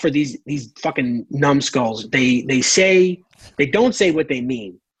look out for these fucking numbskulls. They don't say what they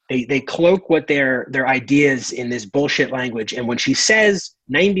mean. They cloak what their ideas in this bullshit language. And when she says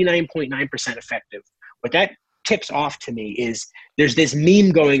 99.9% effective, what that tips off to me is there's this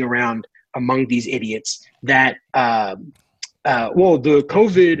meme going around among these idiots that the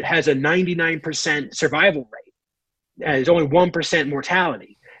COVID has a 99% survival rate. There's only 1%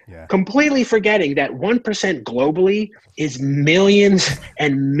 mortality. Yeah. Completely forgetting that 1% globally is millions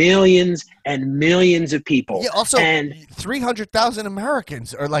and millions and millions of people. Yeah, also, and 300,000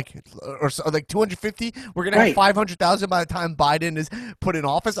 Americans or like 250. We're gonna have 500,000 by the time Biden is put in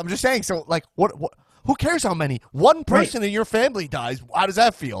office. I'm just saying. So, like, what? Who cares how many? One person in your family dies. How does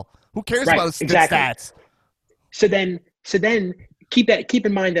that feel? Who cares about the stats? So then keep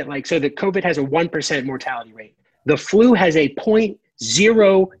in mind that like the COVID has a 1% mortality rate. The flu has a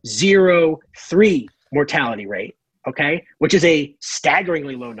 0.003 mortality rate, okay, which is a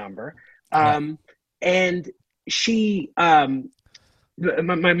staggeringly low number. And she, my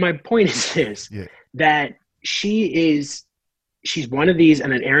point is this, that she's one of these,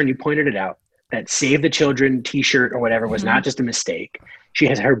 and then Aaron, you pointed it out, that Save the Children t-shirt or whatever was not just a mistake. She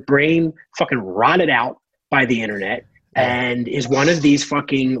has her brain fucking rotted out by the internet and is one of these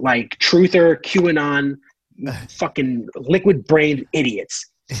fucking like truther QAnon fucking liquid-brained idiots.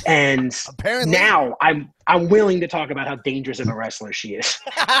 And apparently now I'm willing to talk about how dangerous of a wrestler she is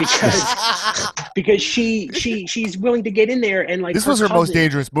because she's willing to get in there and like this was her most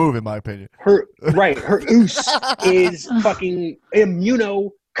dangerous move in my opinion. Her oos is fucking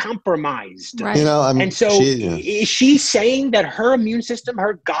immunocompromised. Right. You know, and so is she saying that her immune system,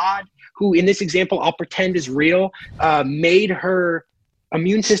 her God who in this example I'll pretend is real, made her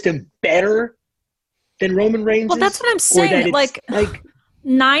immune system better than Roman Reigns? Well, that's what I'm saying. Like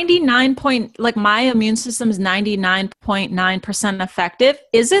 99 point, like my immune system is 99.9% effective.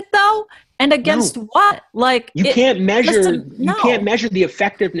 Is it though? And against what? Like you can't measure you can't measure the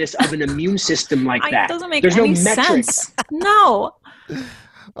effectiveness of an immune system like that. It doesn't make There's any no metric. sense. No.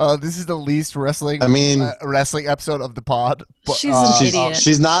 This is the least wrestling. Wrestling episode of the pod. But, she's an idiot.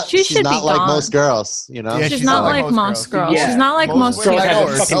 She's not. She she's not like most girls. You know. Yeah, she's not like most girls. Yeah. She's not like most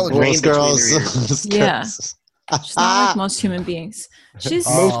girls. Most girls. Yeah. She's not like most human beings.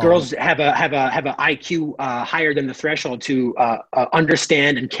 Most girls have a IQ higher than the threshold to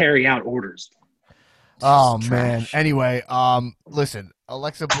understand and carry out orders. Oh man. Anyway, listen,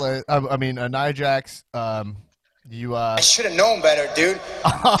 Alexa Bliss. Nia Jax. You. I should have known better, dude.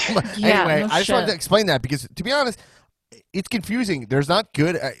 Anyway, I just wanted to explain that because, to be honest, it's confusing. There's not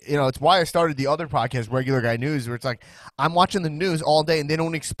good, it's why I started the other podcast, Regular Guy News, where it's like I'm watching the news all day and they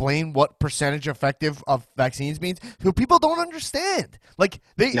don't explain what percentage effective of vaccines means. So people don't understand. Like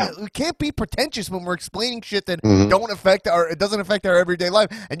we can't be pretentious when we're explaining shit that it doesn't affect our everyday life.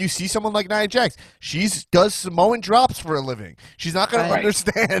 And you see someone like Nia Jax, she does Samoan drops for a living. She's not going to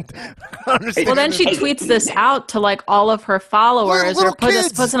understand. Well, then she tweets this out to like all of her followers or puts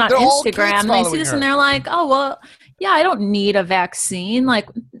it on Instagram. And they see this and they're like, oh well. Yeah, I don't need a vaccine. Like,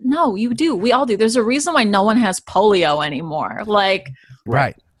 no, you do. We all do. There's a reason why no one has polio anymore. Like,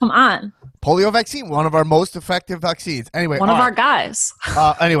 come on. Polio vaccine, one of our most effective vaccines. Anyway, one of our guys.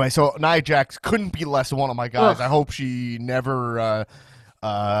 Anyway, so Nia Jax couldn't be less than one of my guys. I hope she never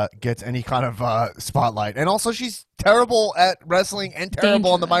gets any kind of spotlight. And also, she's terrible at wrestling and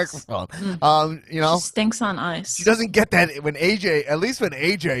terrible on the microphone. She stinks on ice. She doesn't get that when AJ, at least when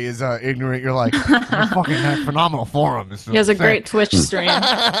AJ is ignorant, you're like, you're fucking had phenomenal form. He has a great Twitch stream.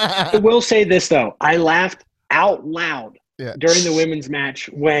 I will say this, though. I laughed out loud during the women's match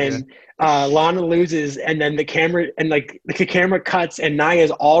when Lana loses and then the camera cuts and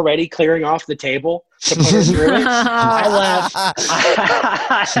Nia's already clearing off the table to put her through it.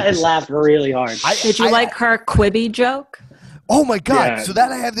 I laughed really hard. Did you like her Quibi joke? Oh my God. Yeah. So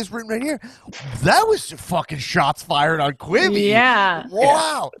that I have this written right here. That was fucking shots fired on Quibi. Yeah.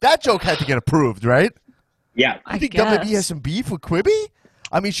 Wow. That joke had to get approved, right? Yeah. I think WWE has some beef with Quibi?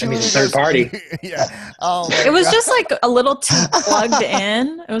 I mean, she was a third party. Yeah. It was just like a little too plugged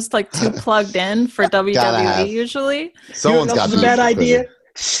in. It was like too plugged in for WWE usually. Someone's got a bad idea.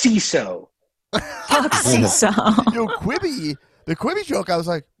 CISO. Fuck CISO. Quibi, the Quibi joke, I was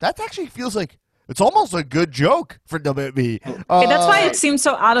like, that actually feels like it's almost a good joke for WWE. That's why it seemed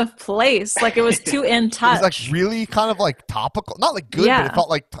so out of place. Like it was too in touch. It was like really kind of like topical. Not like good, but it felt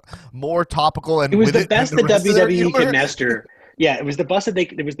like more topical. And it was the best that WWE could muster. Yeah, it was the best that they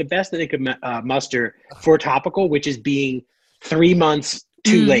could muster for topical, which is being 3 months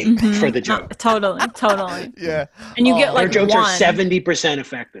too late for the joke. Totally. Yeah, and you get like their jokes are 70%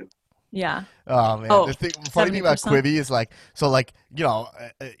 effective. Yeah. Oh man, the funny thing about Quibi is like, so like a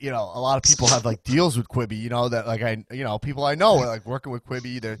lot of people have like deals with Quibi. That like people I know are like working with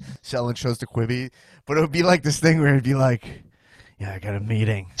Quibi. They're selling shows to Quibi, but it would be like this thing where it'd be like, yeah, I got a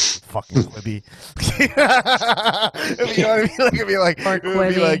meeting. Fucking Quibi. You know what I mean? Like, it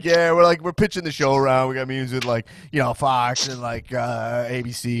would be like, yeah, we're pitching the show around. We got meetings with like, Fox and like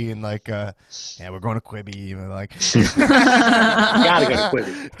ABC and like, we're going to Quibi. And like, gotta go to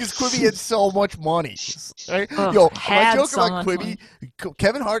Quibi because Quibi had so much money. Right? My joke about Quibi,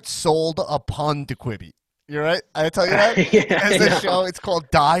 Kevin Hart sold a pun to Quibi. You're right. I tell you that. As the show, it's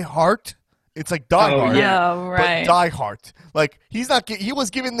called Die Hart. It's like Die Hard, but Die Hard. Like he was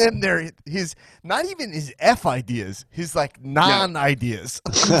giving them his not even his F ideas, his like non-ideas.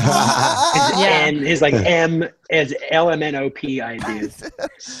 And his like M as LMNOP ideas.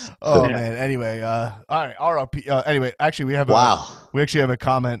 Man. Anyway, all right, RLP. Anyway, actually, we actually have a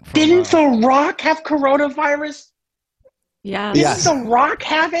comment. From, Didn't The Rock have coronavirus? Yeah. Didn't The Rock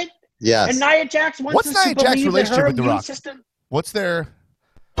have it? Yes. And Nia Jax wants to believe relationship with The Rock? System? What's their?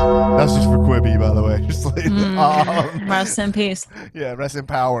 That's just for Quibi, by the way. Just like, rest in peace. Yeah, rest in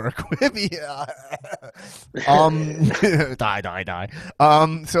power, Quibi. Die.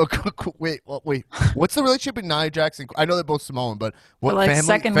 So wait. What's the relationship with Nia Jax and I know they're both Samoan, but what like family?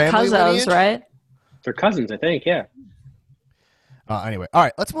 Second family cousins, lineage? right? They're cousins, I think. Yeah. Anyway, all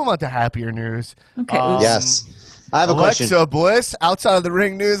right. Let's move on to happier news. Okay. Yes. I have a question. Alexa Bliss, outside of the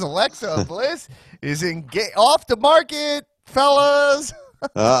ring news, Alexa Bliss is off the market, fellas.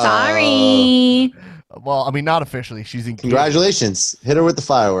 Sorry. Well, I mean, not officially. She's engaged. Congratulations. Hit her with the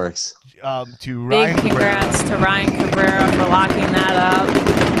fireworks. To Big Ryan congrats to Ryan Cabrera for locking that up.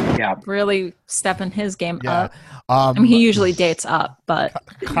 really stepping his game up. I mean, he usually dates up, but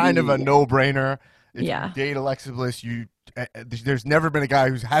kind of a no-brainer. If you date Alexa Bliss, there's never been a guy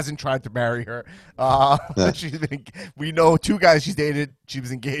who hasn't tried to marry her. We know 2 guys she's dated. She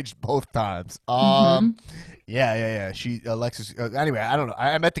was engaged both times. Yeah. Alexis. Anyway, I don't know.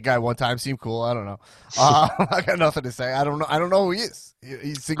 I met the guy one time. Seemed cool. I don't know. I got nothing to say. I don't know who he is.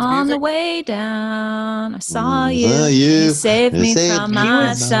 He sings on music. the way down, I saw you. You saved me from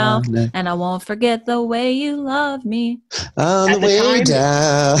myself, and I won't forget the way you love me. On the way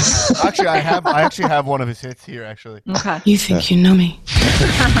down. Actually, I have one of his hits here. Actually. Okay. You think you know me?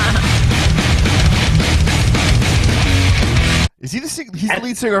 Is he he's the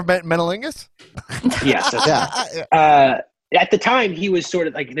lead singer of Metalingus? Yes. Yeah. At the time, he was sort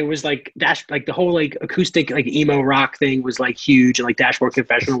of like, there was like the whole like acoustic like emo rock thing was like huge, and like Dashboard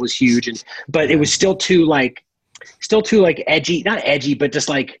Confessional was huge, but it was still too edgy, not edgy, but just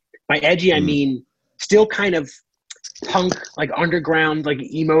like by edgy I mean still kind of punk, like underground, like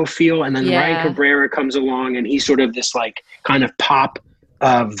emo feel. And then Ryan Cabrera comes along, and he's sort of this like kind of pop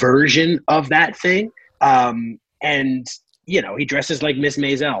version of that thing, and he dresses like Miss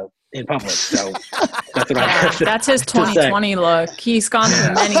Maisel in public, so that's what I have to, that's his 2020 look. He's gone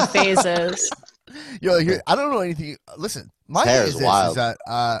through many phases. I don't know anything. Listen, my hair is wild. Is that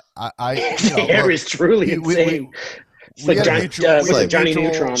hair is truly insane. It's like Johnny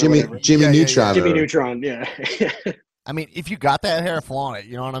Neutron. Jimmy Neutron. Jimmy Neutron. Yeah. I mean, if you got that hair, flaunt it.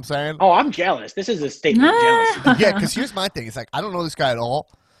 You know what I'm saying? Oh, I'm jealous. This is a statement of jealousy. Yeah, because here's my thing. It's like I don't know this guy at all.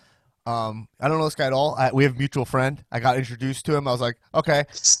 We have a mutual friend. I got introduced to him. I was like, okay,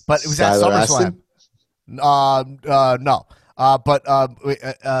 but it was at SummerSlam. No.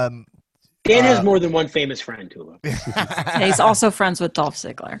 Dan has more than one famous friend, Tula. He's also friends with Dolph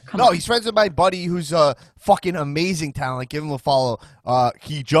Ziggler. He's friends with my buddy who's a fucking amazing talent. Give him a follow.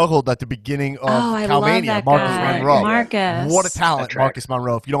 He juggled at the beginning of Calmania. Marcus Monroe. What a talent, Marcus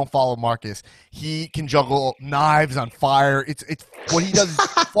Monroe. If you don't follow Marcus, he can juggle knives on fire. It's what he does is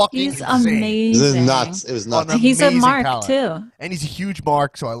fucking He's insane. amazing. It was nuts. He's a mark talent. too. And he's a huge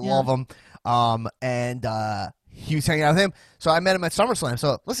mark, so I love him. And he was hanging out with him. So I met him at SummerSlam.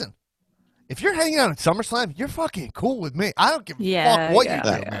 So listen. If you're hanging out at SummerSlam, you're fucking cool with me. I don't give a fuck what you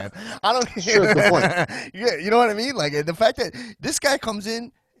do, man. I don't. Sure, good point. Yeah, you know what I mean? Like the fact that this guy comes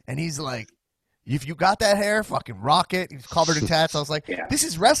in and he's like, "If you got that hair, fucking rock it." He's covered in tats. I was like, "This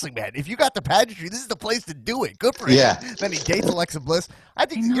is wrestling, man. If you got the pageantry, this is the place to do it. Good for him." Yeah. Then he dates Alexa Bliss. I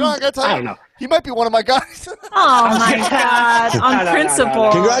think I gotta tell you, I don't know. He might be one of my guys. Oh my God! On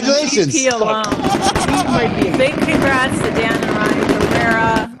principle, congratulations. DP alone. Big congrats to Dan and Ryan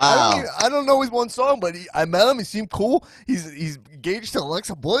Cabrera. I don't know his one song, but I met him. He seemed cool. He's engaged to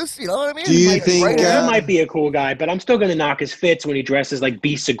Alexa Bliss. You know what I mean? Do you think he might be a cool guy? But I'm still going to knock his fits when he dresses like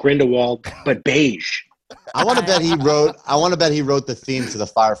Beasts of Grindelwald, but beige. I want to bet he wrote the theme to the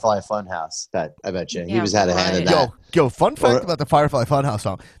Firefly Funhouse. I bet you he had a hand in that. Yo, fun fact about the Firefly Funhouse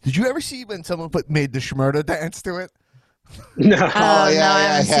song. Did you ever see when someone made the Shmurda dance to it? No.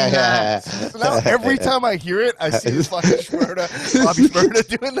 Yeah. So now every time I hear it, I see this fucking Bobby Shmurda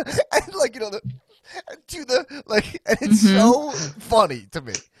doing the, and it's so funny to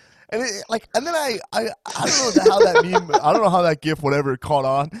me. And then I don't know how that meme, I don't know how that GIF, whatever, caught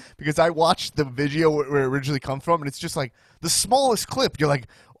on, because I watched the video where it originally comes from, and it's just like the smallest clip. You're like,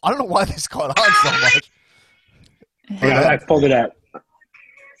 I don't know why this caught on so much. Yeah, I pulled it out.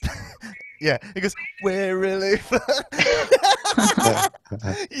 Yeah, he goes, we're really fun.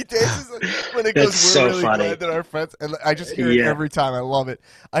 He dances when it goes, we're really glad that our friends, and I just hear it every time. I love it.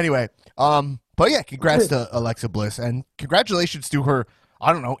 Anyway, but yeah, congrats to Alexa Bliss, and congratulations to her,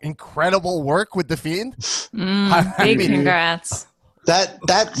 I don't know, incredible work with The Fiend. Big congrats. That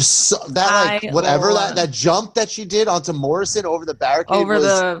jump that she did onto Morrison over the barricade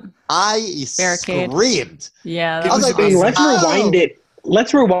barricade. Screamed. Yeah, I was like, let's rewind it.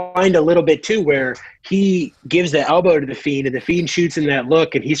 Let's rewind a little bit too, where he gives the elbow to The Fiend, and The Fiend shoots him that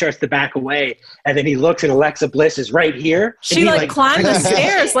look, and he starts to back away, and then he looks, and Alexa Bliss is right here. She climbed the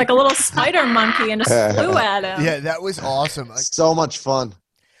stairs like a little spider monkey and just flew at him. Yeah, that was awesome. So much fun.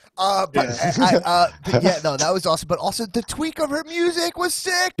 That was awesome. But also the tweak of her music was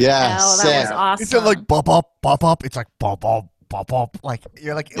sick. Yeah, that was awesome. It's like bop up. It's like bop up. Like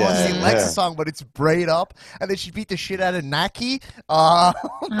you're like, it was the Alexa song, but it's braid up, and then she beat the shit out of Naki. Beat the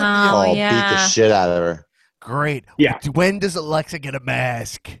shit out of her. Great. Yeah. When does Alexa get a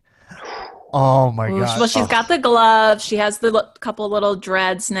mask? Oh my god. Well, she's got the gloves. She has the couple little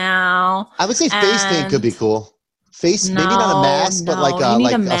dreads now. I would say face paint could be cool. Maybe not a mask, but like a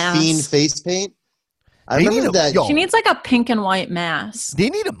Fiend face paint. I remember that. She needs like a pink and white mask. They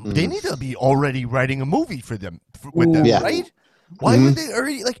need to be already writing a movie with them, right? Why would they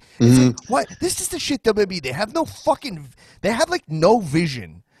already it's like what? This is the shit WWE. They have no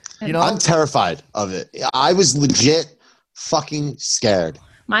vision. You know, I'm terrified of it. I was legit fucking scared.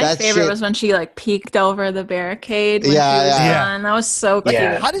 My favorite was when she like peeked over the barricade. When she was done. That was so cute.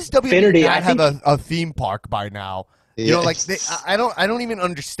 How does WWE not have a theme park by now? You know, like I don't even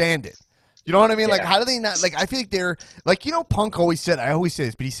understand it. You know what I mean? Like, how do they not? Like, I feel like they're like, you know, Punk always said. I always say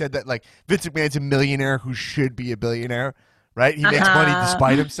this, but he said that like Vince McMahon's a millionaire who should be a billionaire, right? He makes money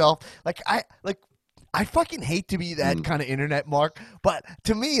despite himself. I fucking hate to be that kind of internet mark, but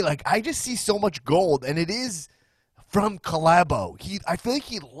to me, like, I just see so much gold, and it is from Collabo. I feel like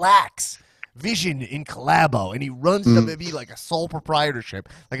he lacks vision in Collabo, and he runs WWE like a sole proprietorship,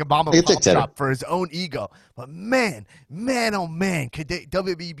 like a mom and pop shop for his own ego. But man, oh man, could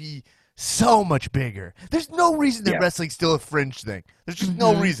WWE be so much bigger? There's no reason that wrestling's still a fringe thing. There's just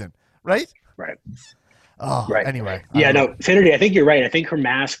no reason, right? Right. Oh, right. Anyway. Yeah, no, Finnerty, I think you're right. I think her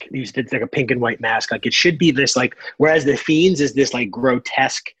mask, it's like a pink and white mask. Like, it should be this, like, whereas the Fiend's is this, like,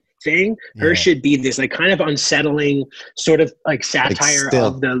 grotesque thing, hers should be this, like, kind of unsettling sort of, like, satire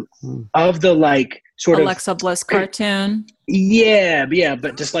of the, like, sort of Alexa Bliss cartoon. Yeah,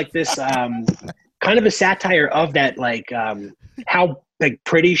 but just, like, this kind of a satire of that, like, how, like,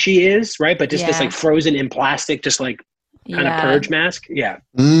 pretty she is, right? But just this, like, frozen in plastic, just, like, kind of purge mask. Yeah.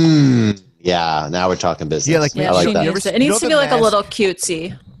 Yeah, now we're talking business. Yeah, like, I like that. It needs to be like a little cutesy.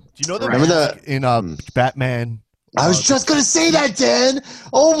 Do you know the mask in Batman? I was just gonna say that, Dan.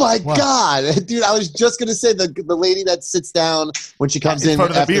 Oh my god, dude! I was just gonna say the lady that sits down when she comes in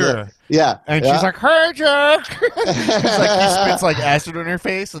front of the beer. And she's like, "Hey, Jack." It's like he spits like acid on her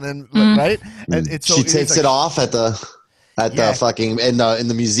face, and then right, and it's so she takes it off at the fucking in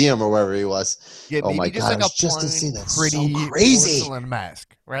the museum or wherever he was. Yeah, oh my god, like just to see that, pretty so crazy porcelain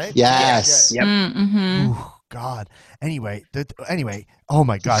mask, right? Yes. Yep. Ooh, God. Anyway, oh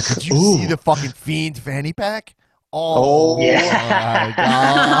my god, did you see the fucking Fiend fanny pack? Oh my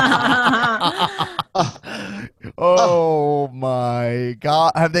god. Oh my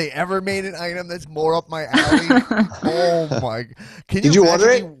god. Have they ever made an item that's more up my alley? Oh my. Did you order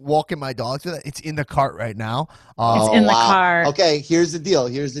it? Walking my dogs with it? It's in the cart right now. It's in the cart. Okay, here's the deal.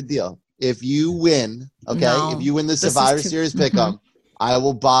 If you win, if you win the Survivor Series pick'em, I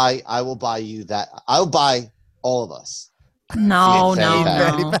will buy you that. I'll buy all of us. No.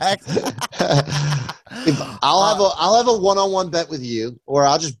 I'll have a one-on-one bet with you, or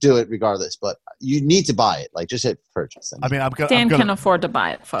I'll just do it regardless. But you need to buy it. Like, just hit purchase. I mean, Dan can afford to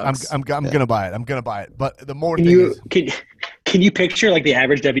buy it, folks. I'm gonna buy it. I'm gonna buy it. But the more can you picture like the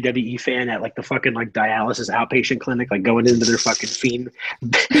average WWE fan at like the fucking like dialysis outpatient clinic, like going into their fucking Fiend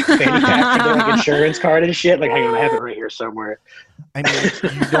fanny pack for their like insurance card and shit? Like, hang on, I have it right here somewhere. I mean,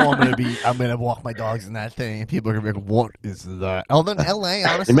 you know, I'm gonna walk my dogs in that thing, and people are gonna be like, "What is that?" Although in LA,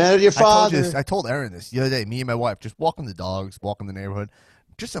 honestly, man of your father. I told Erin this the other day. Me and my wife just walking the dogs, walking the neighborhood.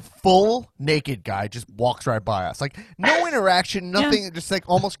 Just a full naked guy just walks right by us. Like, no interaction, nothing. Just like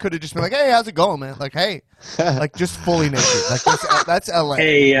almost could have just been like, "Hey, how's it going, man?" Like, "Hey," like just fully naked. Like that's LA.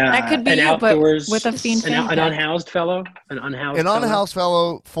 That could be you, but with a Fiend fan. An unhoused fellow, an unhoused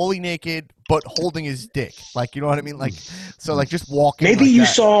fellow, fully naked, but holding his dick. Like, you know what I mean? Like, so like just walking. Maybe like you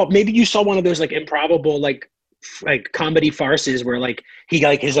that. saw one of those like improbable like comedy farces where like he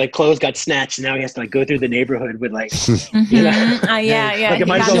like his like clothes got snatched and now he has to like go through the neighborhood with like you know like it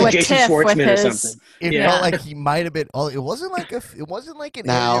might be like Jason Schwartzman or something. It felt like he might have been. It wasn't like an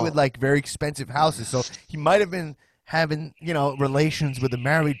area with like very expensive houses, so he might have been having, you know, relations with a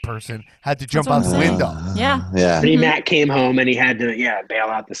married person, had to jump out the window. But Matt came home and he had to bail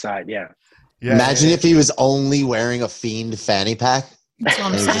out the side. Imagine if he was only wearing a Fiend fanny pack. That's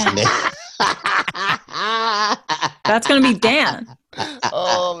what I'm saying. That's gonna be Dan.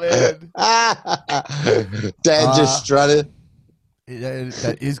 Oh man. Dan just strutted.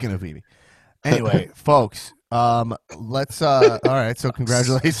 That is gonna be me. Anyway, folks, let's all right, so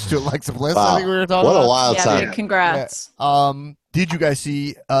congratulations to Alexa Bliss. Wow. I think we were talking what about. A wild time. Dude, congrats. Did you guys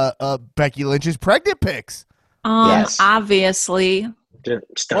see Becky Lynch's pregnant pics? Yes. Obviously. They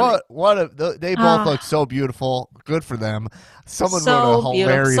both look so beautiful. Good for them. Someone wrote a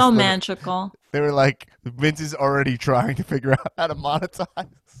hilarious so magical. They were like, Vince is already trying to figure out how to monetize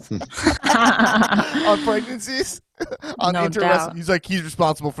on pregnancies. On no doubt. He's like, he's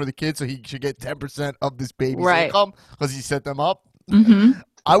responsible for the kids, so he should get 10% of this baby's income because he set them up. Mm-hmm.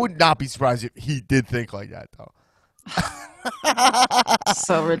 I would not be surprised if he did think like that, though.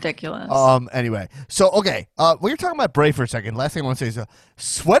 So ridiculous. Anyway, so okay. We were talking about Bray for a second. Last thing I want to say is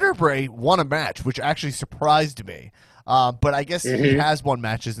Sweater Bray won a match, which actually surprised me. But I guess he has won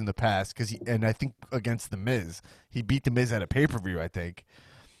matches in the past and I think against the Miz, he beat the Miz at a pay-per-view, I think.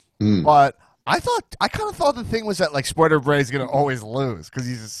 But I kind of thought the thing was that like Sweater Bray is gonna always lose because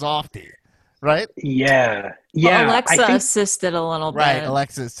he's a softie, right? Yeah. Well, Alexa assisted a little bit. Right,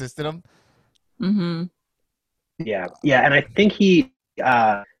 Alexa assisted him. Mm-hmm. Yeah, and I think he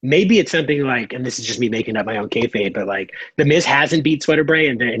maybe it's something like, and this is just me making up my own kayfabe, but like the Miz hasn't beat Sweater Bray,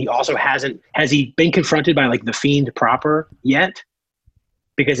 and he also has he been confronted by like the Fiend proper yet?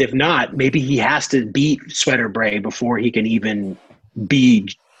 Because if not, maybe he has to beat Sweater Bray before he can even be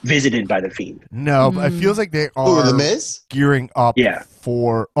visited by the Fiend. No, but it feels like they are the Miz gearing up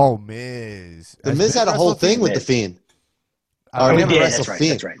for Miz. The Miz had a whole thing with the Fiend. Oh, he did.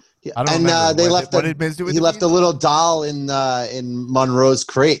 That's right. I don't remember. They left. What did Miz do with he left a little doll in Monroe's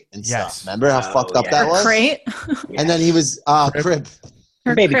crate and stuff. Remember how fucked up that was? Crate. And then he was crib.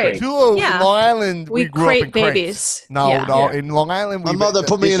 Her baby crate. In Long Island, we grew up in babies. Crates. No, in Long Island, my mother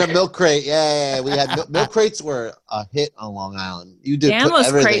put me in a milk crate. Yeah. We had milk crates were a hit on Long Island. You did. Dan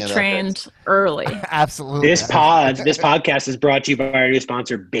was crate trained early. Absolutely. This podcast is brought to you by our new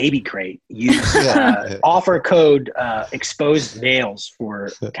sponsor, Baby Crate. Use offer code exposed nails for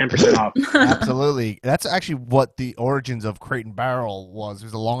 10% off. Absolutely. That's actually what the origins of Crate and Barrel was. It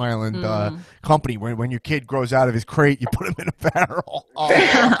was a Long Island company where when your kid grows out of his crate, you put him in a barrel.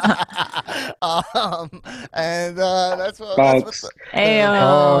 And that's what. Folks.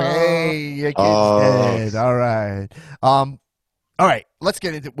 Hey, your kid's dead. All right. All right. Let's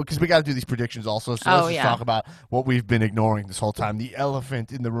get into it because we got to do these predictions also. So let's just talk about what we've been ignoring this whole time: the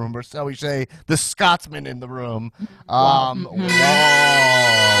elephant in the room, or shall we say, the Scotsman in the room. Whoa,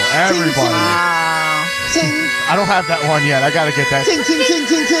 everybody! I don't have that one yet. I got to get that. Ting ting ting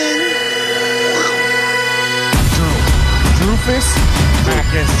ting ting. Drufus. Drew.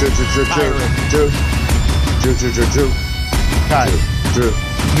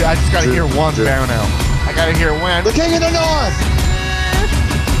 I just gotta hear one there now. I gotta hear when. The King of the North!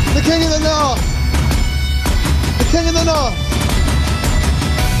 The King of the North! The King of the North!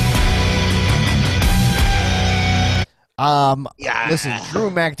 Listen,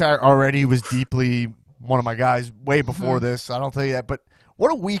 Drew McIntyre already was deeply one of my guys way before this. I don't tell you that, but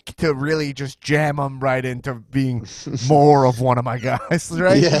what a week to really just jam him right into being more of one of my guys,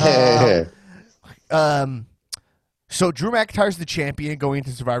 right? Yeah. So Drew McIntyre's the champion going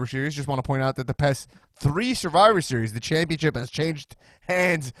into Survivor Series. Just want to point out that the past 3 Survivor Series, the championship has changed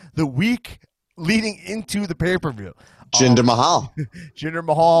hands the week leading into the pay-per-view. Jinder Mahal. Jinder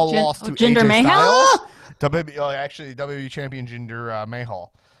Mahal lost to Jinder AJ Mahal? Styles. Actually, WWE champion Jinder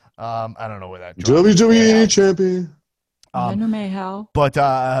Mahal. I don't know where that. WWE champion. Jinder Mahal. But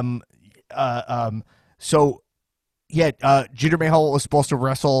Jinder Mahal was supposed to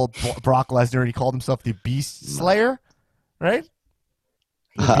wrestle Brock Lesnar, and he called himself the Beast Slayer, right?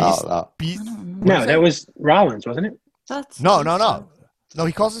 No, that was Rollins, wasn't it? No. No,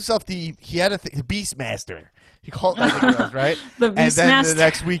 he calls himself the Beast Master. He called that right? The Beast and then Master. the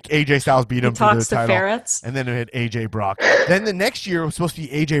next week, AJ Styles beat him for the title. Ferrets. And then it had AJ Brock. Then the next year it was supposed to be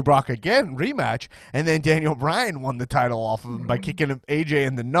AJ Brock again, rematch. And then Daniel Bryan won the title off of him by kicking him AJ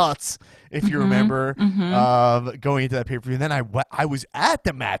in the nuts, if you remember, going into that pay-per-view. And then I was at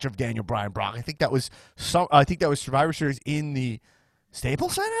the match of Daniel Bryan Brock. I think that was Survivor Series in the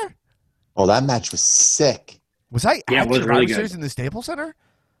Staples Center. Oh, that match was sick. Was I at was Survivor really Series good. in the Staples Center?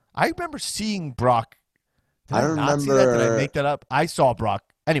 I remember seeing Brock. Did I not see that? Did I make that up? I saw Brock.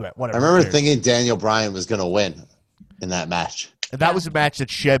 Anyway, whatever. I remember thinking Daniel Bryan was going to win in that match. And that was a match that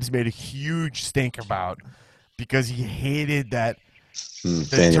Shebs made a huge stink about because he hated that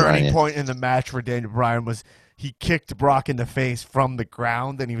the turning point in the match for Daniel Bryan was he kicked Brock in the face from the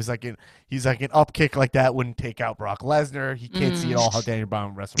ground, and he was like an up kick like that wouldn't take out Brock Lesnar. He can't see at all how Daniel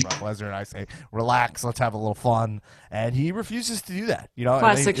Bryan wrestled Brock Lesnar, and I say, relax, let's have a little fun. And he refuses to do that. You know,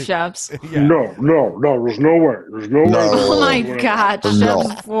 Classic Shebs. Yeah. No, there's no way. There's no way. Oh my God,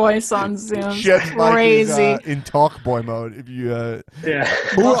 Sheb's voice on Zoom. Crazy. In talk boy mode. If you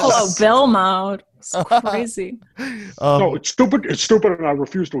Buffalo Bill mode. It's crazy. No, it's stupid. It's stupid, and I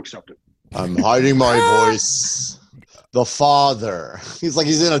refuse to accept it. I'm hiding my voice. The father. He's like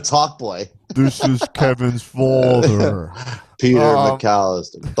he's in a talk boy. This is Kevin's father. Peter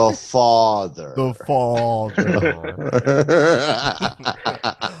McAllister. The father. The father.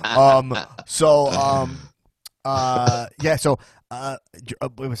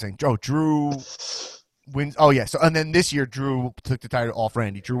 What was I saying? Drew wins. Oh yeah. So and then this year Drew took the title off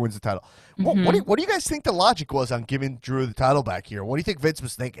Randy. Drew wins the title. What do you guys think the logic was on giving Drew the title back here? What do you think Vince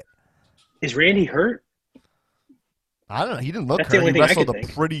was thinking? Is Randy hurt? I don't know. He didn't look hurt. He wrestled a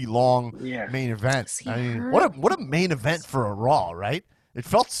pretty long main event. I mean, what a main event for a Raw, right? It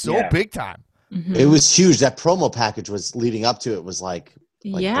felt so big time. Mm-hmm. It was huge. That promo package was leading up to it was like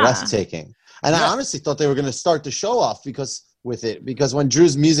breathtaking. And I honestly thought they were going to start the show off because when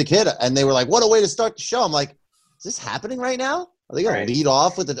Drew's music hit and they were like, what a way to start the show. I'm like, is this happening right now? Are they going to lead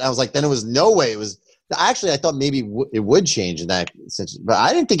off with it? I was like, then it was no way. It was actually, I thought maybe it would change in that sense, but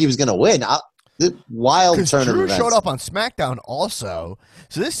I didn't think he was going to win. Wild turn of events. Drew showed up on SmackDown also,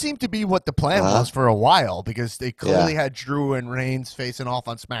 so this seemed to be what the plan was for a while because they clearly had Drew and Reigns facing off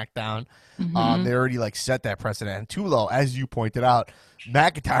on SmackDown. Mm-hmm. They already set that precedent. And Tulo, as you pointed out,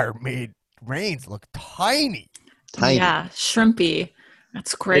 McIntyre made Reigns look tiny. Yeah, shrimpy.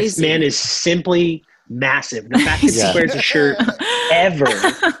 That's crazy. This man is simply massive. The fact that he wears a shirt ever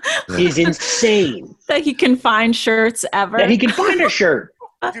is insane. That he can find shirts ever. That he can find a shirt.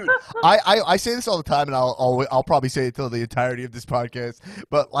 Dude, I say this all the time, and I'll probably say it till the entirety of this podcast.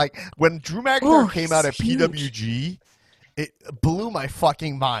 But when Drew McIntyre came out at PWG, it blew my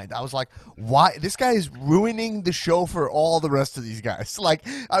fucking mind. I was like, "Why? This guy is ruining the show for all the rest of these guys." I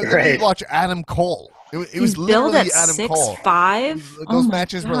was going to watch Adam Cole. It was literally Adam Cole. 6'5". Those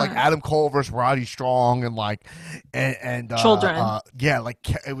matches were Adam Cole versus Roddy Strong and children.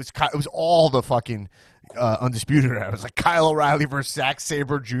 It was all the fucking. Undisputed. I was like Kyle O'Reilly versus Zack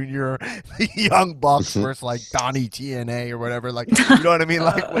Sabre Jr., the Young Bucks versus Donnie TNA or whatever. You know what I mean?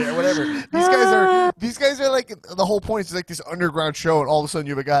 Whatever. These guys are the whole point is this underground show, and all of a sudden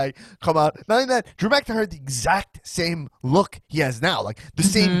you have a guy come out. Not only that, Drew McIntyre had the exact same look he has now, the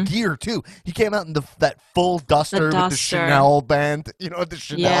same gear too. He came out in that full duster with the Chanel band. You know the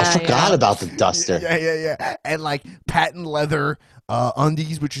Chanel. I forgot about the duster. Yeah. And patent leather.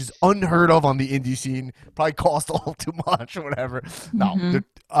 Undies, which is unheard of on the indie scene, probably cost a little too much or whatever. No,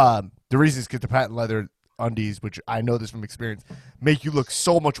 the reason is because the patent leather undies, which I know this from experience, make you look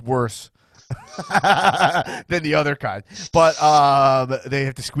so much worse than the other kind. But they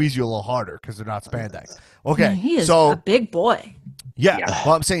have to squeeze you a little harder because they're not spandex. Okay, he is a big boy. Yeah,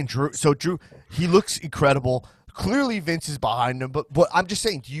 well, I'm saying Drew. So Drew, he looks incredible. Clearly, Vince is behind him. But I'm just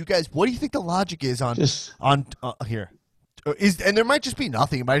saying, do you guys? What do you think the logic is on here? And there might just be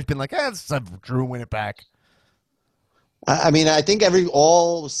nothing. It might have been let's have Drew win it back. I mean, I think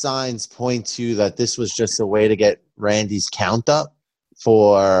all signs point to that this was just a way to get Randy's count up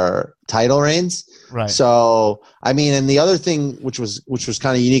for title reigns. Right. So, I mean, and the other thing, which was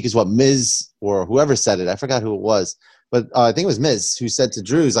kind of unique, is what Miz or whoever said it. I forgot who it was, but I think it was Miz who said to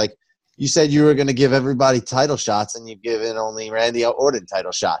Drew, you said you were going to give everybody title shots, and you've given only Randy Orton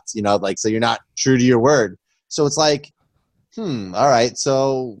title shots. So you're not true to your word. So it's all right.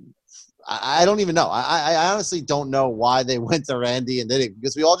 So I don't even know. I honestly don't know why they went to Randy and did it,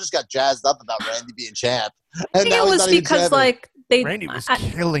 because we all just got jazzed up about Randy being champ. And I think it was because Randy was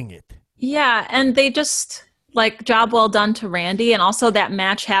killing it. Yeah, and they just job well done to Randy, and also that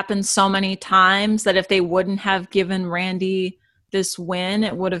match happened so many times that if they wouldn't have given Randy this win,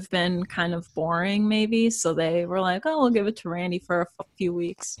 it would have been kind of boring maybe. So they were like, "Oh, we'll give it to Randy for a few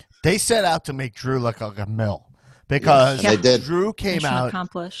weeks." They set out to make Drew look like a mill. Because Drew came out.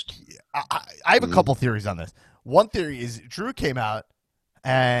 Accomplished. I have a couple theories on this. One theory is Drew came out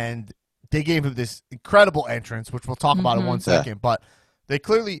and they gave him this incredible entrance, which we'll talk about in 1 second. But they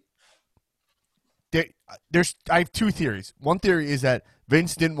clearly, I have two theories. One theory is that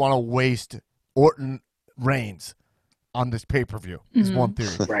Vince didn't want to waste Orton Reigns on this pay-per-view. Is one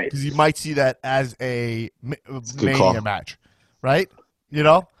theory, right? Because you might see that as a Mania match, right?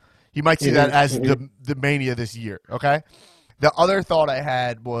 You might see that as the Mania this year, okay? The other thought I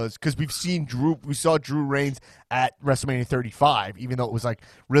had was, because we saw Drew Reigns at WrestleMania 35, even though it was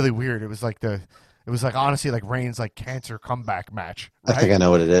really weird. It was honestly Reigns cancer comeback match. Right? I think I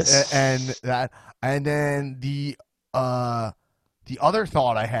know what it is. And then the other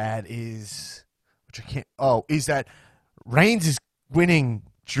thought I had is, is that Reigns is beating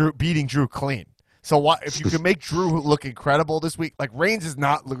Drew clean. So if you can make Drew look incredible this week, Reigns is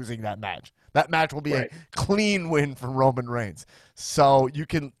not losing that match. That match will be a clean win for Roman Reigns. So you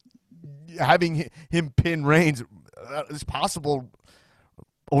can having him pin Reigns. It's possible.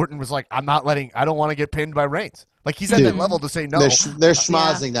 Orton was I don't want to get pinned by Reigns. He's at that level to say no. They're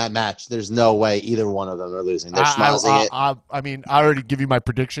schmozzing that match. There's no way either one of them are losing. They're schmozzing it. I mean, I already give you my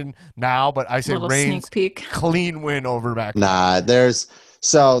prediction now, but I say Reigns clean win over back. Nah, there's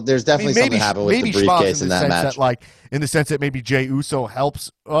So there's definitely something happened with the briefcase in that match. In the sense that maybe Jey Uso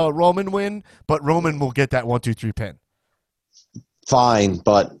helps Roman win, but Roman will get that 1-2-3 pin. Fine,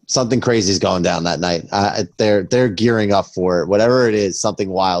 but something crazy is going down that night. They're gearing up for it. Whatever it is, something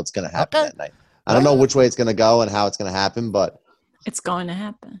wild's going to happen that night. I don't know which way it's going to go and how it's going to happen, but it's going to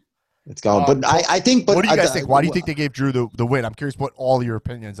happen. It's going. But I think. But what do you guys think? Why do you think they gave Drew the win? I'm curious what all your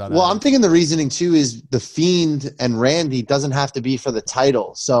opinions on that. Well, I'm thinking the reasoning too is the Fiend and Randy doesn't have to be for the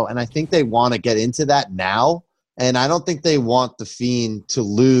title. So, and I think they want to get into that now, and I don't think they want the Fiend to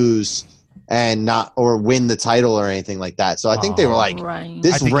lose and not or win the title or anything like that. So I think they were like,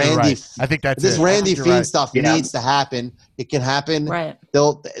 this Randy, I think that's this Randy Fiend stuff needs to happen. It can happen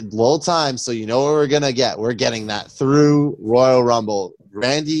little time. So you know what we're gonna get. We're getting that through Royal Rumble.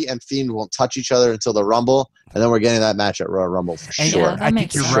 Randy and Fiend won't touch each other until the Rumble, and then we're getting that match at Royal Rumble for sure. Yeah, I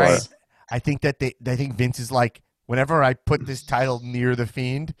think you're right. I think that I think Vince is like, whenever I put this title near the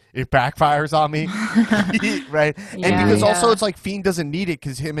Fiend, it backfires on me, right? And because also it's like Fiend doesn't need it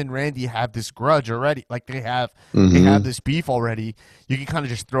because him and Randy have this grudge already. Like they have this beef already. You can kind of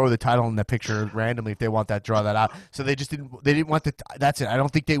just throw the title in the picture randomly if they want that, draw that out. So they just didn't want that's it. I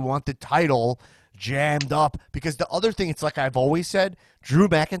don't think they want the title jammed up because the other thing, it's like I've always said, Drew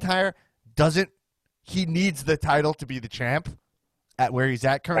McIntyre he needs the title to be the champ at where he's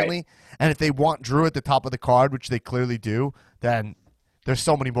at currently. Right. And if they want Drew at the top of the card, which they clearly do, then there's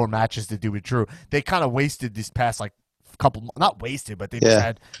so many more matches to do with Drew. They kind of wasted this past not wasted, but they just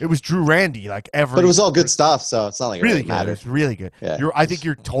had, it was Drew Randy but it was all good stuff, so it's not like really it matters. It's really good. Yeah. I think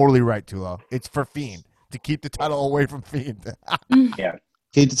you're totally right, Tulo. It's for Fiend to keep the title away from Fiend. Yeah.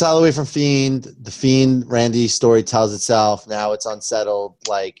 Keep the title away from Fiend. The Fiend Randy story tells itself. Now it's unsettled.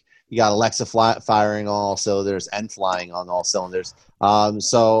 Like you got Alexa firing on all cylinders and flying on all cylinders.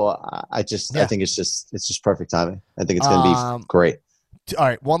 So I think it's just perfect timing. I think it's going to be great. All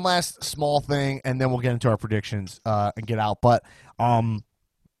right, one last small thing, and then we'll get into our predictions and get out. But I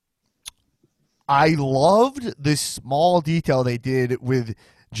loved this small detail they did with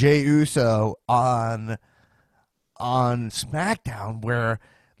Jey Uso on SmackDown, where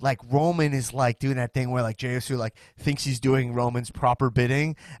like Roman is like doing that thing where like Jey Uso like thinks he's doing Roman's proper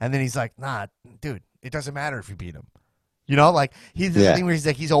bidding, and then he's like, nah, dude, it doesn't matter if you beat him. You know, like he's the thing where he's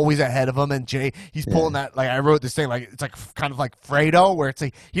like he's always ahead of him, and Jey he's pulling that, like I wrote this thing like it's like kind of like Fredo, where it's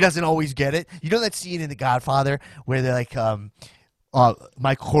like he doesn't always get it. You know that scene in The Godfather where they're like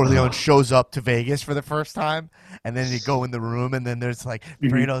Michael Corleone shows up to Vegas for the first time, and then they go in the room, and then there's like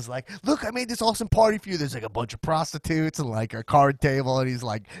Fredo's like, look, I made this awesome party for you. There's like a bunch of prostitutes and like a card table, and he's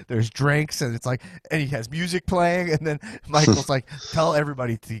like, there's drinks, and it's like, and he has music playing, and then Michael's like, tell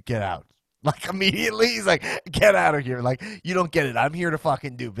everybody to get out. Like immediately, he's like, get out of here. Like, you don't get it. I'm here to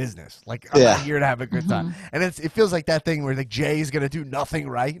fucking do business. Like, I'm not here to have a good time. And it feels like that thing where like Jay's going to do nothing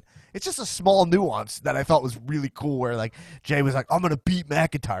right. It's just a small nuance that I thought was really cool where like Jey was like, I'm going to beat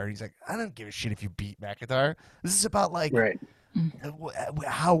McIntyre. And he's like, I don't give a shit if you beat McIntyre. This is about like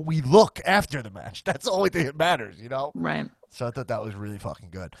how we look after the match. That's the only thing that matters, you know? Right. So I thought that was really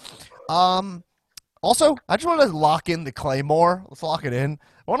fucking good. Also, I just want to lock in the Claymore. Let's lock it in.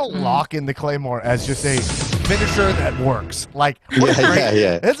 I want to lock in the Claymore as just a finisher that works. Like,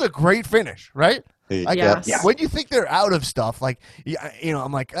 it's a great finish, right? Like, when you think they're out of stuff, like, you know,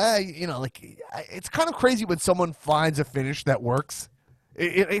 I'm like, it's kind of crazy when someone finds a finish that works.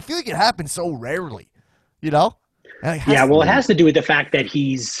 I feel like it happens so rarely, you know? It has to do with the fact that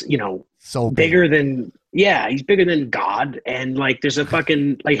he's, you know, so bigger than he's bigger than God, and like there's a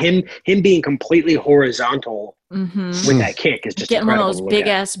fucking like him being completely horizontal with that kick is just getting one of those big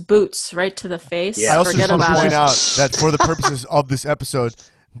ass boots right to the face. I also just want to point out that for the purposes of this episode,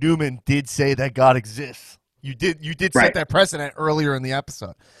 Newman did say that God exists. You did set that precedent earlier in the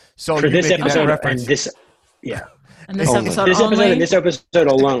episode. So for this episode and this, And this episode and this episode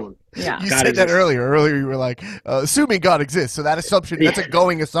alone. Yeah. You said that earlier. Earlier you were like, assuming God exists. So that assumption, that's a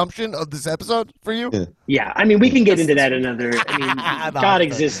going assumption of this episode for you? Yeah. I mean, we can get into that another. I mean, God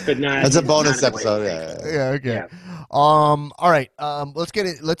exists, but not. That's a bonus episode. Yeah. Okay. Yeah. All right. Let's get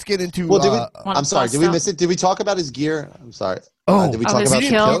into. Well, I'm sorry. Did we miss it? Did we talk about his gear? I'm sorry. Did we talk about his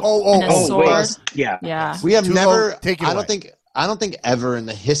kill? Wait. Yeah. We have never. I don't think ever in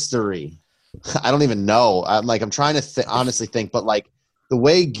the history. I don't even know. I'm trying to honestly think, but like the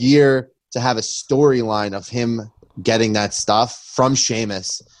way gear to have a storyline of him getting that stuff from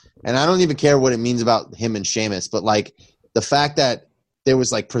Sheamus, and I don't even care what it means about him and Sheamus, but like the fact that there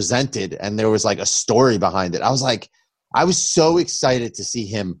was like presented and there was like a story behind it. I was so excited to see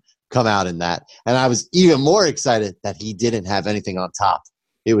him come out in that. And I was even more excited that he didn't have anything on top.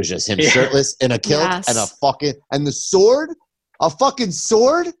 It was just him shirtless in a kilt and a and the sword. A fucking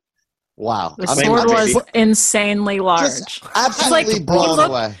sword? Wow. The sword was insanely large. Just absolutely blown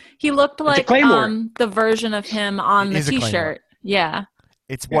away. He looked like the version of him on the T-shirt. Yeah.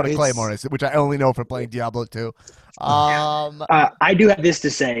 It's what a Claymore is, which I only know from playing Diablo 2. I do have this to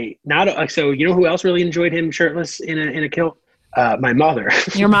say. So you know who else really enjoyed him shirtless in a kilt? My mother.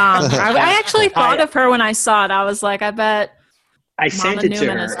 Your mom. I actually thought of her when I saw it. I was like, I bet. I sent it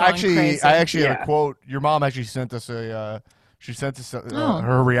to her. I actually have a quote. Your mom actually sent us her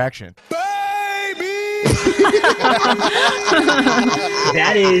reaction.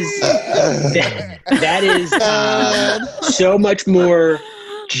 That is so much more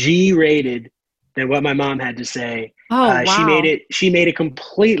G-rated than what my mom had to say. Wow. She made it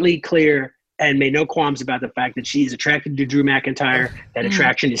completely clear and made no qualms about the fact that she's attracted to Drew McIntyre. That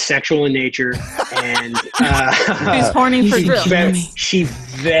attraction is sexual in nature, and she's horny for Drew. She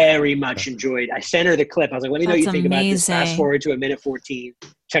very much enjoyed. I sent her the clip. I was like, "Let me know what you think about this." Fast forward to a minute 14.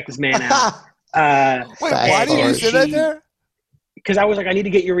 Check this man out. Wait, why did you say that there? Because I was like, I need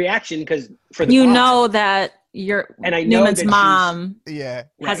to get your reaction because for the know that Newman's mom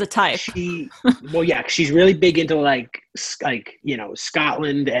has a type. She's really big into like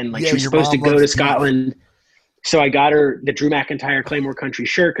Scotland, and like she was supposed to go to Scotland. So I got her the Drew McIntyre Claymore Country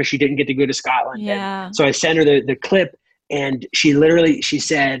shirt because she didn't get to go to Scotland. Yeah. And so I sent her the clip, and she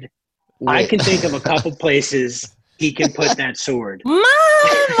said, I can think of a couple places he can put that sword. Mama!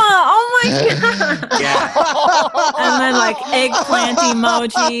 Oh my God. Yeah. And then like eggplant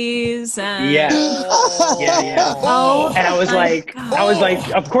emojis and yeah. Oh, and I was like,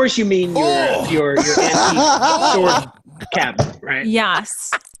 of course you mean your antique sword cabinet, right? Yes.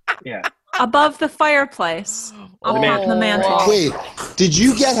 Yeah. Above the fireplace. On the mantle. Wait, did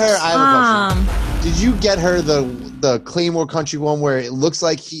you get her? I have a question. Did you get her the Claymore Country one where it looks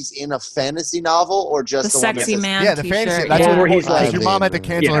like he's in a fantasy novel, or just the sexy man? Yeah, the fantasy. That's where he's like. Your mom had to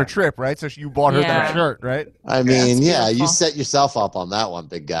cancel her trip, right? So you bought her that shirt, right? I mean, you set yourself up on that one,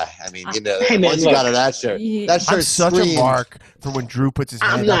 big guy. I mean, once you got her that shirt, that shirt such a mark for when Drew puts his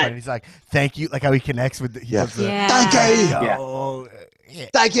hand up and he's like, "Thank you," like how he connects with. Thank you. Yeah.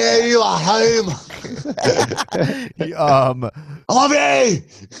 Thank you. You are home. I love you.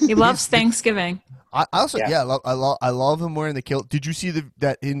 He loves Thanksgiving. I also I love him wearing the kilt. Did you see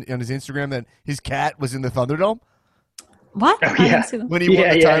that on his Instagram that his cat was in the Thunderdome? What? Oh, yeah. I didn't see that. When he won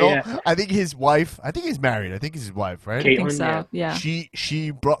the title, I think his wife. I think he's married. I think it's his wife, right? Caitlin, I think so. Yeah.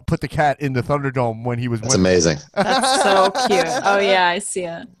 She put the cat in the Thunderdome when he was. That's amazing. That's so cute. Oh yeah, I see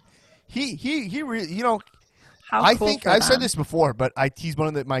it. He really How cool I've said this before, but he's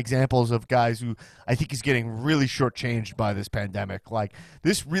one of my examples of guys who I think is getting really shortchanged by this pandemic. Like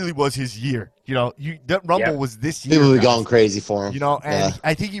this really was his year. That Rumble was this year. People were going crazy for him. And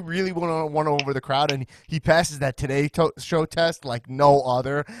I think he really won over the crowd, and he passes that Today Show test like no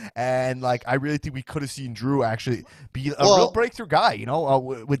other. And like I really think we could have seen Drew actually be a real breakthrough guy.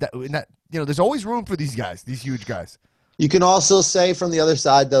 With that, there's always room for these guys, these huge guys. You can also say from the other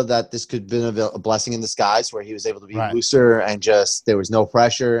side, though, that this could have been a blessing in disguise where he was able to be looser and just there was no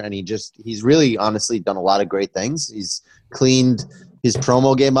pressure. And he's really honestly done a lot of great things. He's cleaned his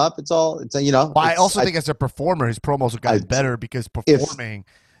promo game up. I also think as a performer, his promos have gotten better because performing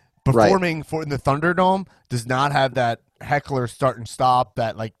in the Thunderdome does not have that heckler start and stop,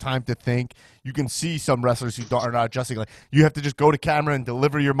 that like time to think. You can see some wrestlers who are not adjusting. Like you have to just go to camera and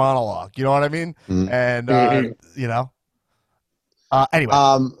deliver your monologue. You know what I mean? And anyway,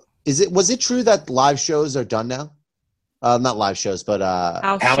 was it true that live shows are done now? Not live shows, but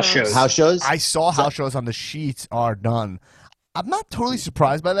house shows. House shows. I saw house shows on the sheets are done. I'm not totally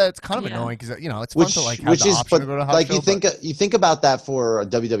surprised by that. It's kind of annoying because it's fun to like have the option to go to a house show. You think about that for a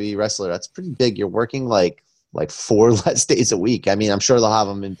WWE wrestler. That's pretty big. You're working like 4 less days a week. I mean, I'm sure they'll have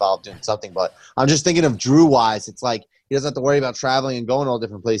him involved in something, but I'm just thinking of Drew wise. It's like he doesn't have to worry about traveling and going all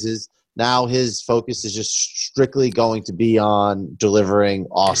different places. Now his focus is just strictly going to be on delivering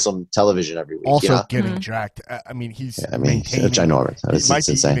awesome television every week. Also getting jacked. I mean, he's maintaining. It's ginormous. It might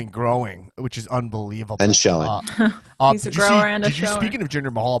be even growing, which is unbelievable. And showing. He's a grower and a shower. Speaking of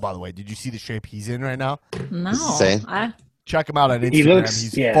Jinder Mahal, by the way, did you see the shape he's in right now? No. Check him out on Instagram.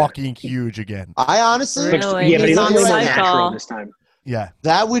 He's fucking huge again. I honestly, really? But he looks on more natural this time. Yeah,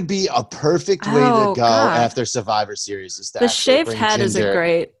 that would be a perfect way to go after Survivor Series. The shaved head is a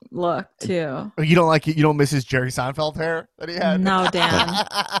great look too. You don't like it? You don't miss his Jerry Seinfeld hair that he had? No, Dan.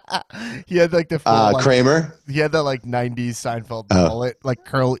 He had like the full, Kramer. He had that like '90s Seinfeld mullet, like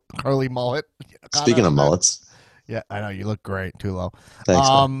curly mullet. Speaking of mullets, yeah, I know you look great, Tulo. Thanks.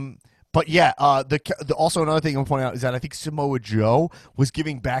 But yeah, also another thing I'm pointing out is that I think Samoa Joe was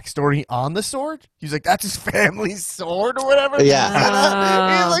giving backstory on the sword. He's like, "That's his family's sword or whatever."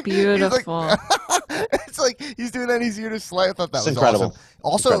 Yeah, he's like, beautiful. He's like, it's like he's doing that. He's here to slay. I thought that was incredible. Awesome.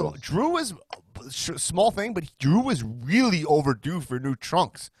 Also, incredible. Drew was small thing, but Drew was really overdue for new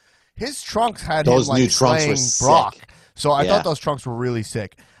trunks. His trunks had those him like new trunks were Brock. sick. So I thought those trunks were really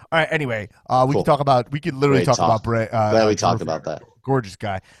sick. All right. Anyway, we could talk about. We could literally talk about Bray. Glad we talked about that. Gorgeous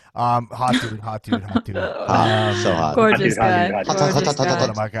guy. Hot dude. So hot. Gorgeous guy. One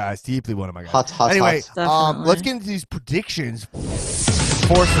of my guys. Deeply one of my guys. Anyway, let's get into these predictions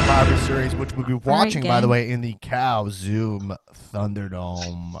for Survivor Series, which we'll be watching, by the way, in the Cow Zoom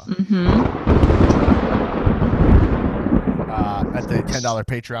Thunderdome. At the $10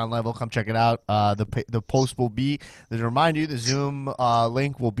 Patreon level. Come check it out. The post will be, to remind you, the Zoom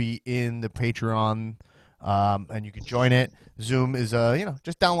link will be in the Patreon, and you can join it. Zoom is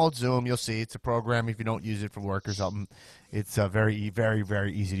just download Zoom. You'll see it's a program. If you don't use it for work or something, it's very, very,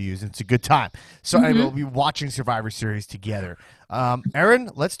 very easy to use. It's a good time. So anyway, we'll be watching Survivor Series together.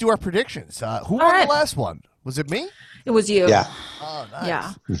 Erin, let's do our predictions. Who won the last one? Was it me? It was you. Yeah. Oh, nice.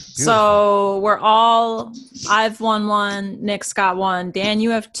 Yeah. So I've won one. Nick's got one. Dan,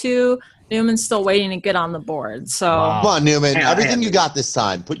 you have two. Newman's still waiting to get on the board. So Come on, Newman. Everything you got this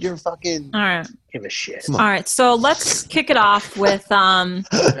time. Put your fucking. All right. Give a shit. All right. So let's kick it off with.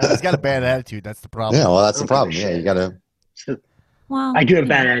 He's got a bad attitude. That's the problem. Yeah, well, that's the problem. Yeah, you got to. Well, I do have a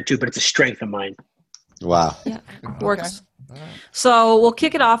bad attitude, but it's a strength of mine. Wow. Yeah, works. So we'll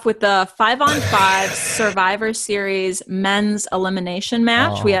kick it off with the 5-on-5 Survivor Series men's elimination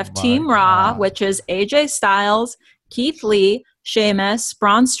match. We have Team Raw, which is AJ Styles, Keith Lee, Sheamus,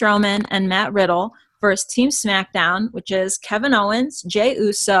 Braun Strowman, and Matt Riddle, versus Team SmackDown, which is Kevin Owens, Jey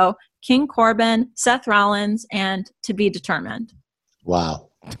Uso, King Corbin, Seth Rollins, and To Be Determined. Wow.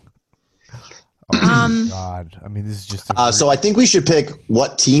 Oh, God. I mean, this is just. So I think we should pick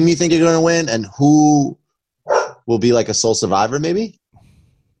what team you think you're going to win and who will be like a sole survivor, maybe.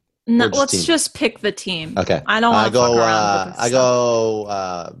 No, let's just pick the team. Okay. I don't want to fuck around with this I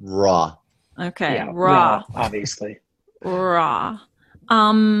go Raw. Okay, Yeah, Raw. Obviously. Raw. You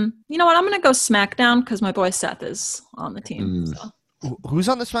know what? I'm going to go SmackDown because my boy Seth is on the team. So. Who's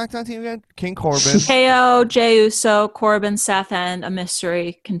on the SmackDown team again? King Corbin. KO, Jey Uso, Corbin, Seth, and a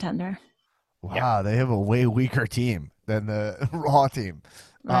mystery contender. Wow, they have a way weaker team than the Raw team.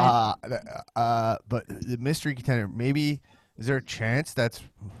 Right. But the mystery contender, maybe, is there a chance that's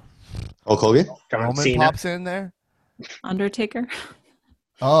Hulk Hogan? Roman pops in there? Undertaker?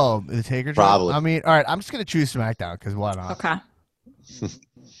 Oh, the Taker? Probably. I mean, all right, I'm just going to choose SmackDown because why not? Okay.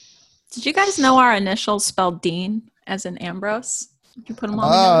 Did you guys know our initials spelled Dean as in Ambrose? Did you put them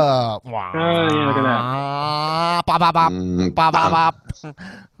all together? Wow. Yeah, look at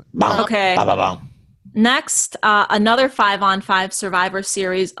that. Okay. Next, another 5-on-5 Survivor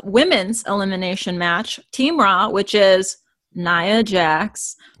Series women's elimination match. Team Raw, which is Nia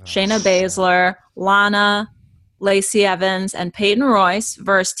Jax, Shayna Baszler, Lana, Lacey Evans, and Peyton Royce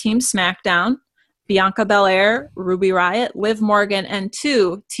versus Team SmackDown, Bianca Belair, Ruby Riott, Liv Morgan, and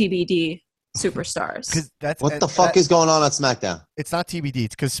 2 TBD superstars. What the fuck is going on SmackDown? It's not TBD.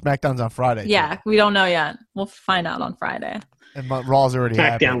 It's because SmackDown's on Friday. Yeah, we don't know yet. We'll find out on Friday. And Raw's already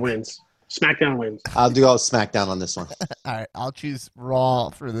SmackDown wins. SmackDown wins. I'll do SmackDown on this one. All right, I'll choose Raw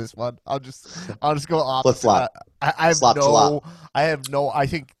for this one. I'll just go opposite. Flip-flop. I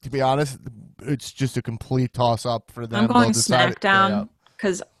think, to be honest, it's just a complete toss-up for them. I'm going SmackDown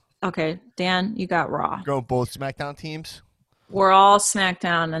because, okay, Dan, you got Raw. Go both SmackDown teams? We're all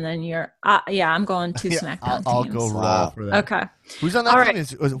SmackDown, and then you're I'm going to SmackDown I'll teams. go Raw for that. Okay. Who's on that team?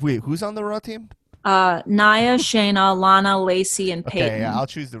 Wait, who's on the Raw team? Nia, Shayna, Lana, Lacey, and Peyton. Okay, yeah, I'll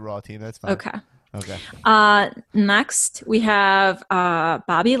choose the Raw team. That's fine. Okay. Next, we have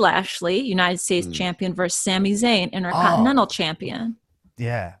Bobby Lashley, United States champion, versus Sami Zayn, Intercontinental champion.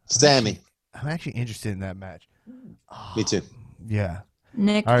 Yeah. Sammy. I'm actually interested in that match. Me too. Yeah.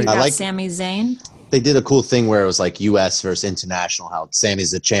 Nick, you got Sami Zayn? They did a cool thing where it was like U.S. versus international, how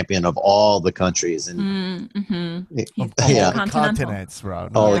Sammy's the champion of all the countries. And the continents, bro.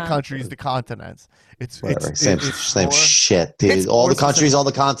 All the countries, the continents. It's same shit, dude. All the countries, all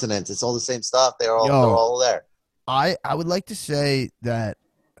the continents. It's all the same stuff. They're all there. I would like to say that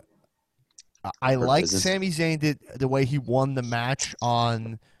I like Sami Zayn did the way he won the match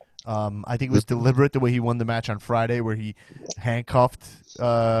on. I think it was deliberate the way he won the match on Friday, where he handcuffed.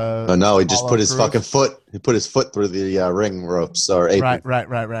 Oh no! He just put his fucking foot. He put his foot through the ring ropes or apron.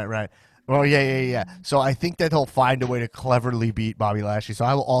 Right. Well, yeah. So I think that he'll find a way to cleverly beat Bobby Lashley. So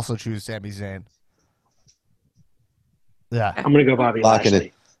I will also choose Sami Zayn. Yeah, I'm gonna go Bobby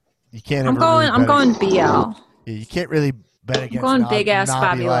Lashley. You can't. I'm going BL. Yeah, you can't really bet against. I'm going big ass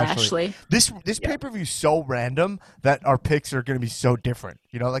Bobby Lashley. This pay-per-view is so random that our picks are going to be so different.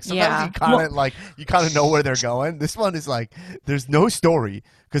 You know, like sometimes you kind of know where they're going. This one is like there's no story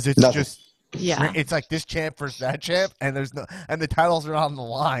because it's just. Yeah, it's like this champ versus that champ, and the titles are on the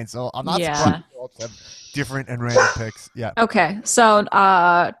line. So I'm not surprised to have different and random picks. Yeah. Okay, so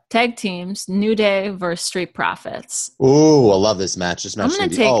tag teams: New Day versus Street Profits. Ooh, I love this match. This match. I'm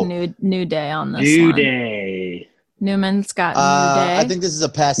gonna take New Day on this. New Day. Newman's got New Day. I think this is a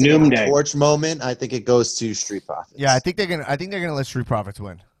passing of the torch moment. I think it goes to Street Profits. Yeah, I think they're gonna let Street Profits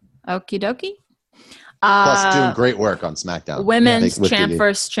win. Okie dokie. Plus, doing great work on SmackDown. Women's champ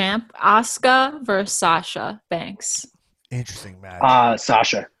versus champ. Asuka versus Sasha Banks. Interesting match.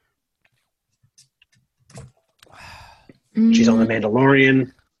 Sasha. She's on the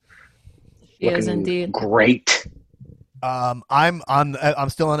Mandalorian. She is indeed great. I'm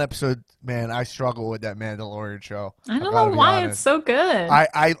still on episode. Man, I struggle with that Mandalorian show. I don't know why it's so good.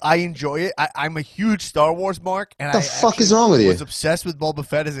 I enjoy it. I'm a huge Star Wars mark, and the fuck is wrong with you? I was obsessed with Boba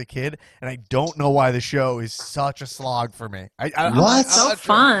Fett as a kid, and I don't know why the show is such a slog for me. It's so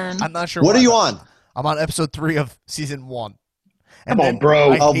fun. I'm not sure. What are you on? I'm on episode 3 of season 1. Come on,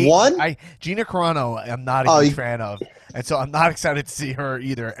 bro. Of 1? Gina Carano, I'm not a huge fan of, and so I'm not excited to see her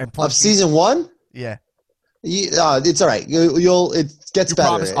either. And plus, of season 1? Yeah. It's all right. It gets better.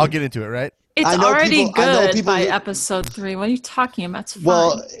 Promise, I'll get into it, right? It's already good by episode 3. What are you talking about? It's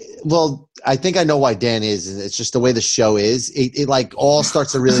fine. Well, I think I know why Dan is. It's just the way the show is. It like all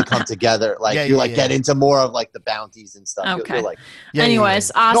starts to really come together. Like get into more of like the bounties and stuff. Okay. You're like,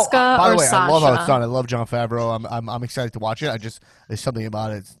 anyways, Asuka by the or way, Sasha? I love how it's done. I love Jon Favreau. I'm excited to watch it. There's something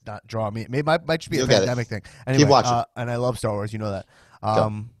about it that's not drawing me. It might just be a pandemic thing. Anyway, keep watching. And I love Star Wars. You know that.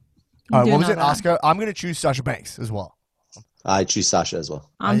 All right, what was it, Asuka? I'm going to choose Sasha Banks as well. I choose Sasha as well.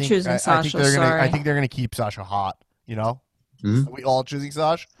 I'm choosing Sasha. I think they're going to keep Sasha hot. You know, Are we all choosing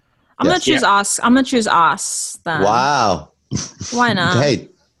Sasha? I'm going to choose Os. I'm going to choose Os then. Wow. Why not? Hey,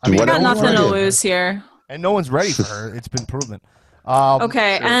 we got nothing to lose here. And no one's ready for her. It's been proven.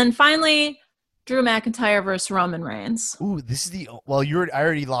 Okay, and finally, Drew McIntyre versus Roman Reigns. Ooh, this is I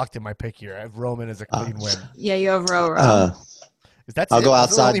already locked in my pick here. I have Roman as a clean win. Yeah, you have Ro. I'll go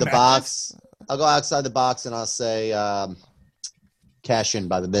outside the box. I'll go outside the box and I'll say cash in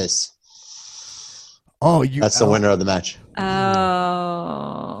by the Miz. Oh, that's the winner of the match.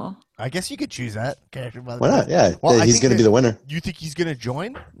 Oh. I guess you could choose that. Cash in by the Why not? Yeah, well, he's going to be the winner. You think he's going to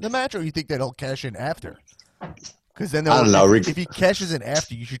join the match, or you think that he'll cash in after? Because then I don't know. If he cashes in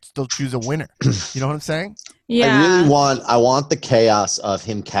after, you should still choose a winner. You know what I'm saying? Yeah. I want the chaos of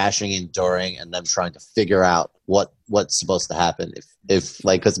him cashing in during and them trying to figure out what's supposed to happen. If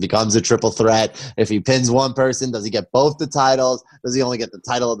because it becomes a triple threat, if he pins one person, does he get both the titles? Does he only get the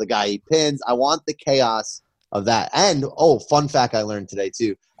title of the guy he pins? I want the chaos of that. And fun fact I learned today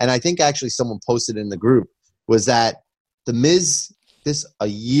too, and I think actually someone posted in the group, was that the Miz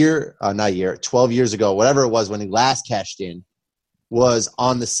 12 years ago, whatever it was when he last cashed in, was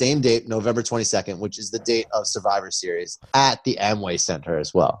on the same date, November 22nd, which is the date of Survivor Series, at the Amway Center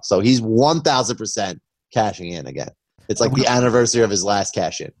as well. So he's 1,000% cashing in again. It's like the anniversary of his last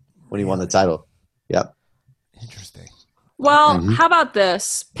cash in when he won the title. Yep. Interesting. Well, how about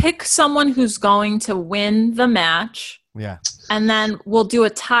this? Pick someone who's going to win the match. Yeah. And then we'll do a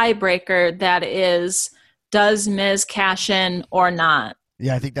tiebreaker that is, does Miz cash in or not?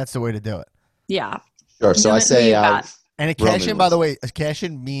 Yeah, I think that's the way to do it. Yeah. Sure. So I say and a cash in, by the way, a cash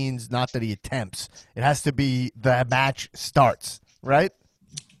in means not that he attempts. It has to be the match starts, right?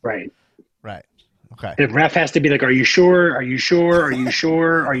 Right. Right. Okay. The ref has to be like, "Are you sure? Are you sure? Are you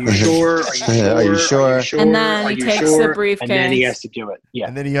sure? Are you sure? Are you sure? Are you sure?" And then he takes the briefcase. And then he has to do it. Yeah.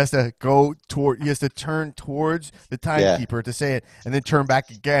 And then he has to turn towards the timekeeper to say it, and then turn back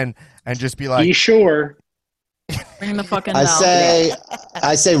again and just be like, "Are you sure?" Ring the fucking bell.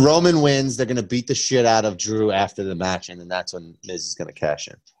 I say Roman wins. They're gonna beat the shit out of Drew after the match, and then that's when Miz is gonna cash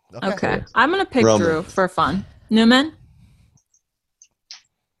in. Okay. I'm gonna pick Drew for fun. Newman.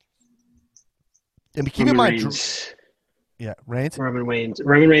 And keep in mind, Reigns. Roman Reigns,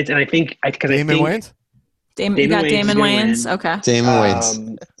 and I think Damon Wayans. You got Damon Wayans. Okay. Damon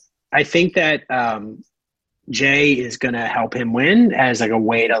Wayans. I think that Jay is going to help him win as like a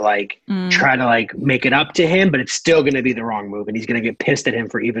way to try to make it up to him, but it's still going to be the wrong move, and he's going to get pissed at him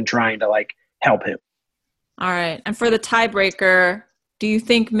for even trying to help him. All right. And for the tiebreaker, do you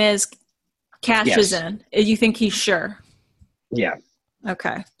think Miz cashes in? You think he's sure? Yeah.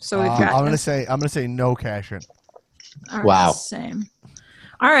 Okay. So we've got I'm gonna say no cash in. All right, wow. Same.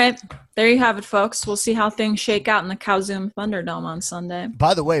 All right. there you have it, folks. We'll see how things shake out in the Kowzoom Thunderdome on Sunday.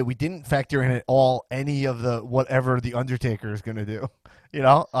 By the way, we didn't factor in at all any of the whatever the Undertaker is going to do. You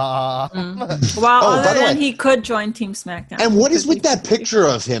know? Well, other than he could join Team SmackDown. And what is with that picture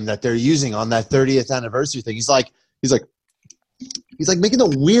of him that they're using on that 30th anniversary thing? He's like making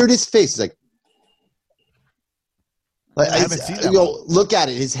the weirdest face. He's like I haven't seen that. Look at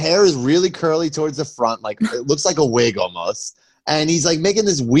it. His hair is really curly towards the front, like it looks like a wig almost. And he's like making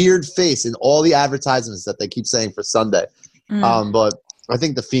this weird face in all the advertisements that they keep saying for Sunday. But I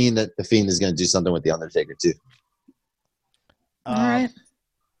think the Fiend is going to do something with the Undertaker too. All right.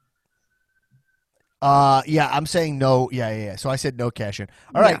 Yeah, I'm saying no. Yeah. So I said no cash in.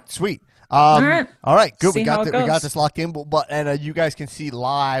 All right, sweet. All right, good. We got this locked in. But you guys can see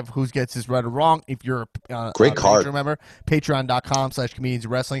live who gets this right or wrong. If you're a great card, remember patreon.com/comedians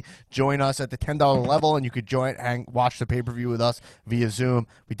wrestling. Join us at the $10 level, and you could join and watch the pay-per-view with us via Zoom.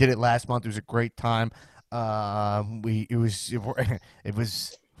 We did it last month. It was a great time. It was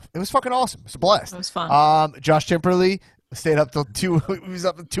fucking awesome. It was a blast. It was fun. Josh Timperley stayed up till 2. He was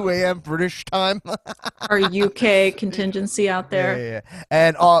up at 2 a.m. British time. Our UK contingency out there. Yeah.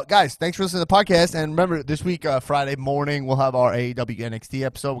 And guys, thanks for listening to the podcast. And remember, this week, Friday morning, we'll have our AEW NXT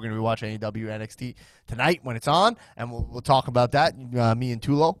episode. We're going to be watching AEW NXT tonight when it's on, and we'll talk about that. Me and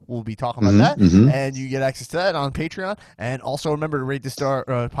Tulo will be talking about that, and you get access to that on Patreon. And also remember to rate the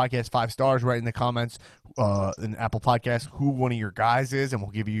podcast 5 stars. Write in the comments in Apple Podcasts who one of your guys is, and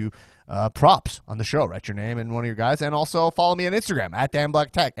we'll give you props on the show. Write your name and one of your guys, and also follow me on Instagram at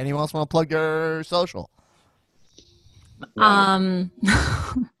DanBlackTech. Anyone else want to plug your social? At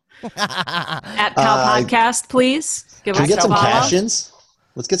Cal Podcast, please. Can we get some cash-ins?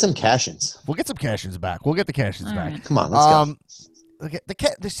 Let's get some cash-ins. We'll get some cash-ins back. We'll get the cash-ins back. Right. Come on, let's go.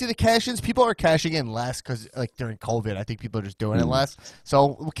 The cash-ins, people are cashing in less because, like, during COVID, I think people are just doing it less.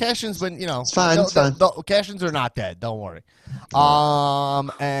 So cash-ins, when it's fine. It's fine. Cash-ins are not dead. Don't worry. But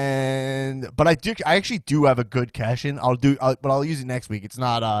I actually do have a good cash-in. But I'll use it next week. It's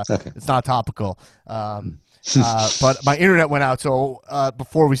not It's not topical. But my internet went out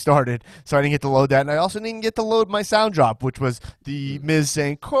before we started, so I didn't get to load that, and I also didn't get to load my sound drop, which was the Miz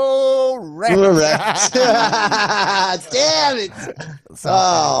saying correct. Damn it!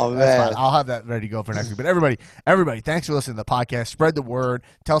 So, man, I'll have that ready to go for next week. But everybody, thanks for listening to the podcast. Spread the word.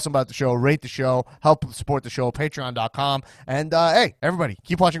 Tell us about the show. Rate the show. Help support the show. Patreon.com. And hey, everybody,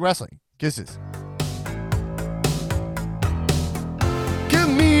 keep watching wrestling. Kisses.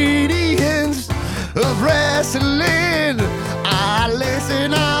 Comedians of wrestling, I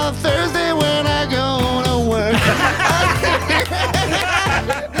listen on Thursday when I go to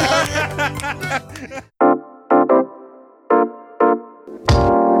work.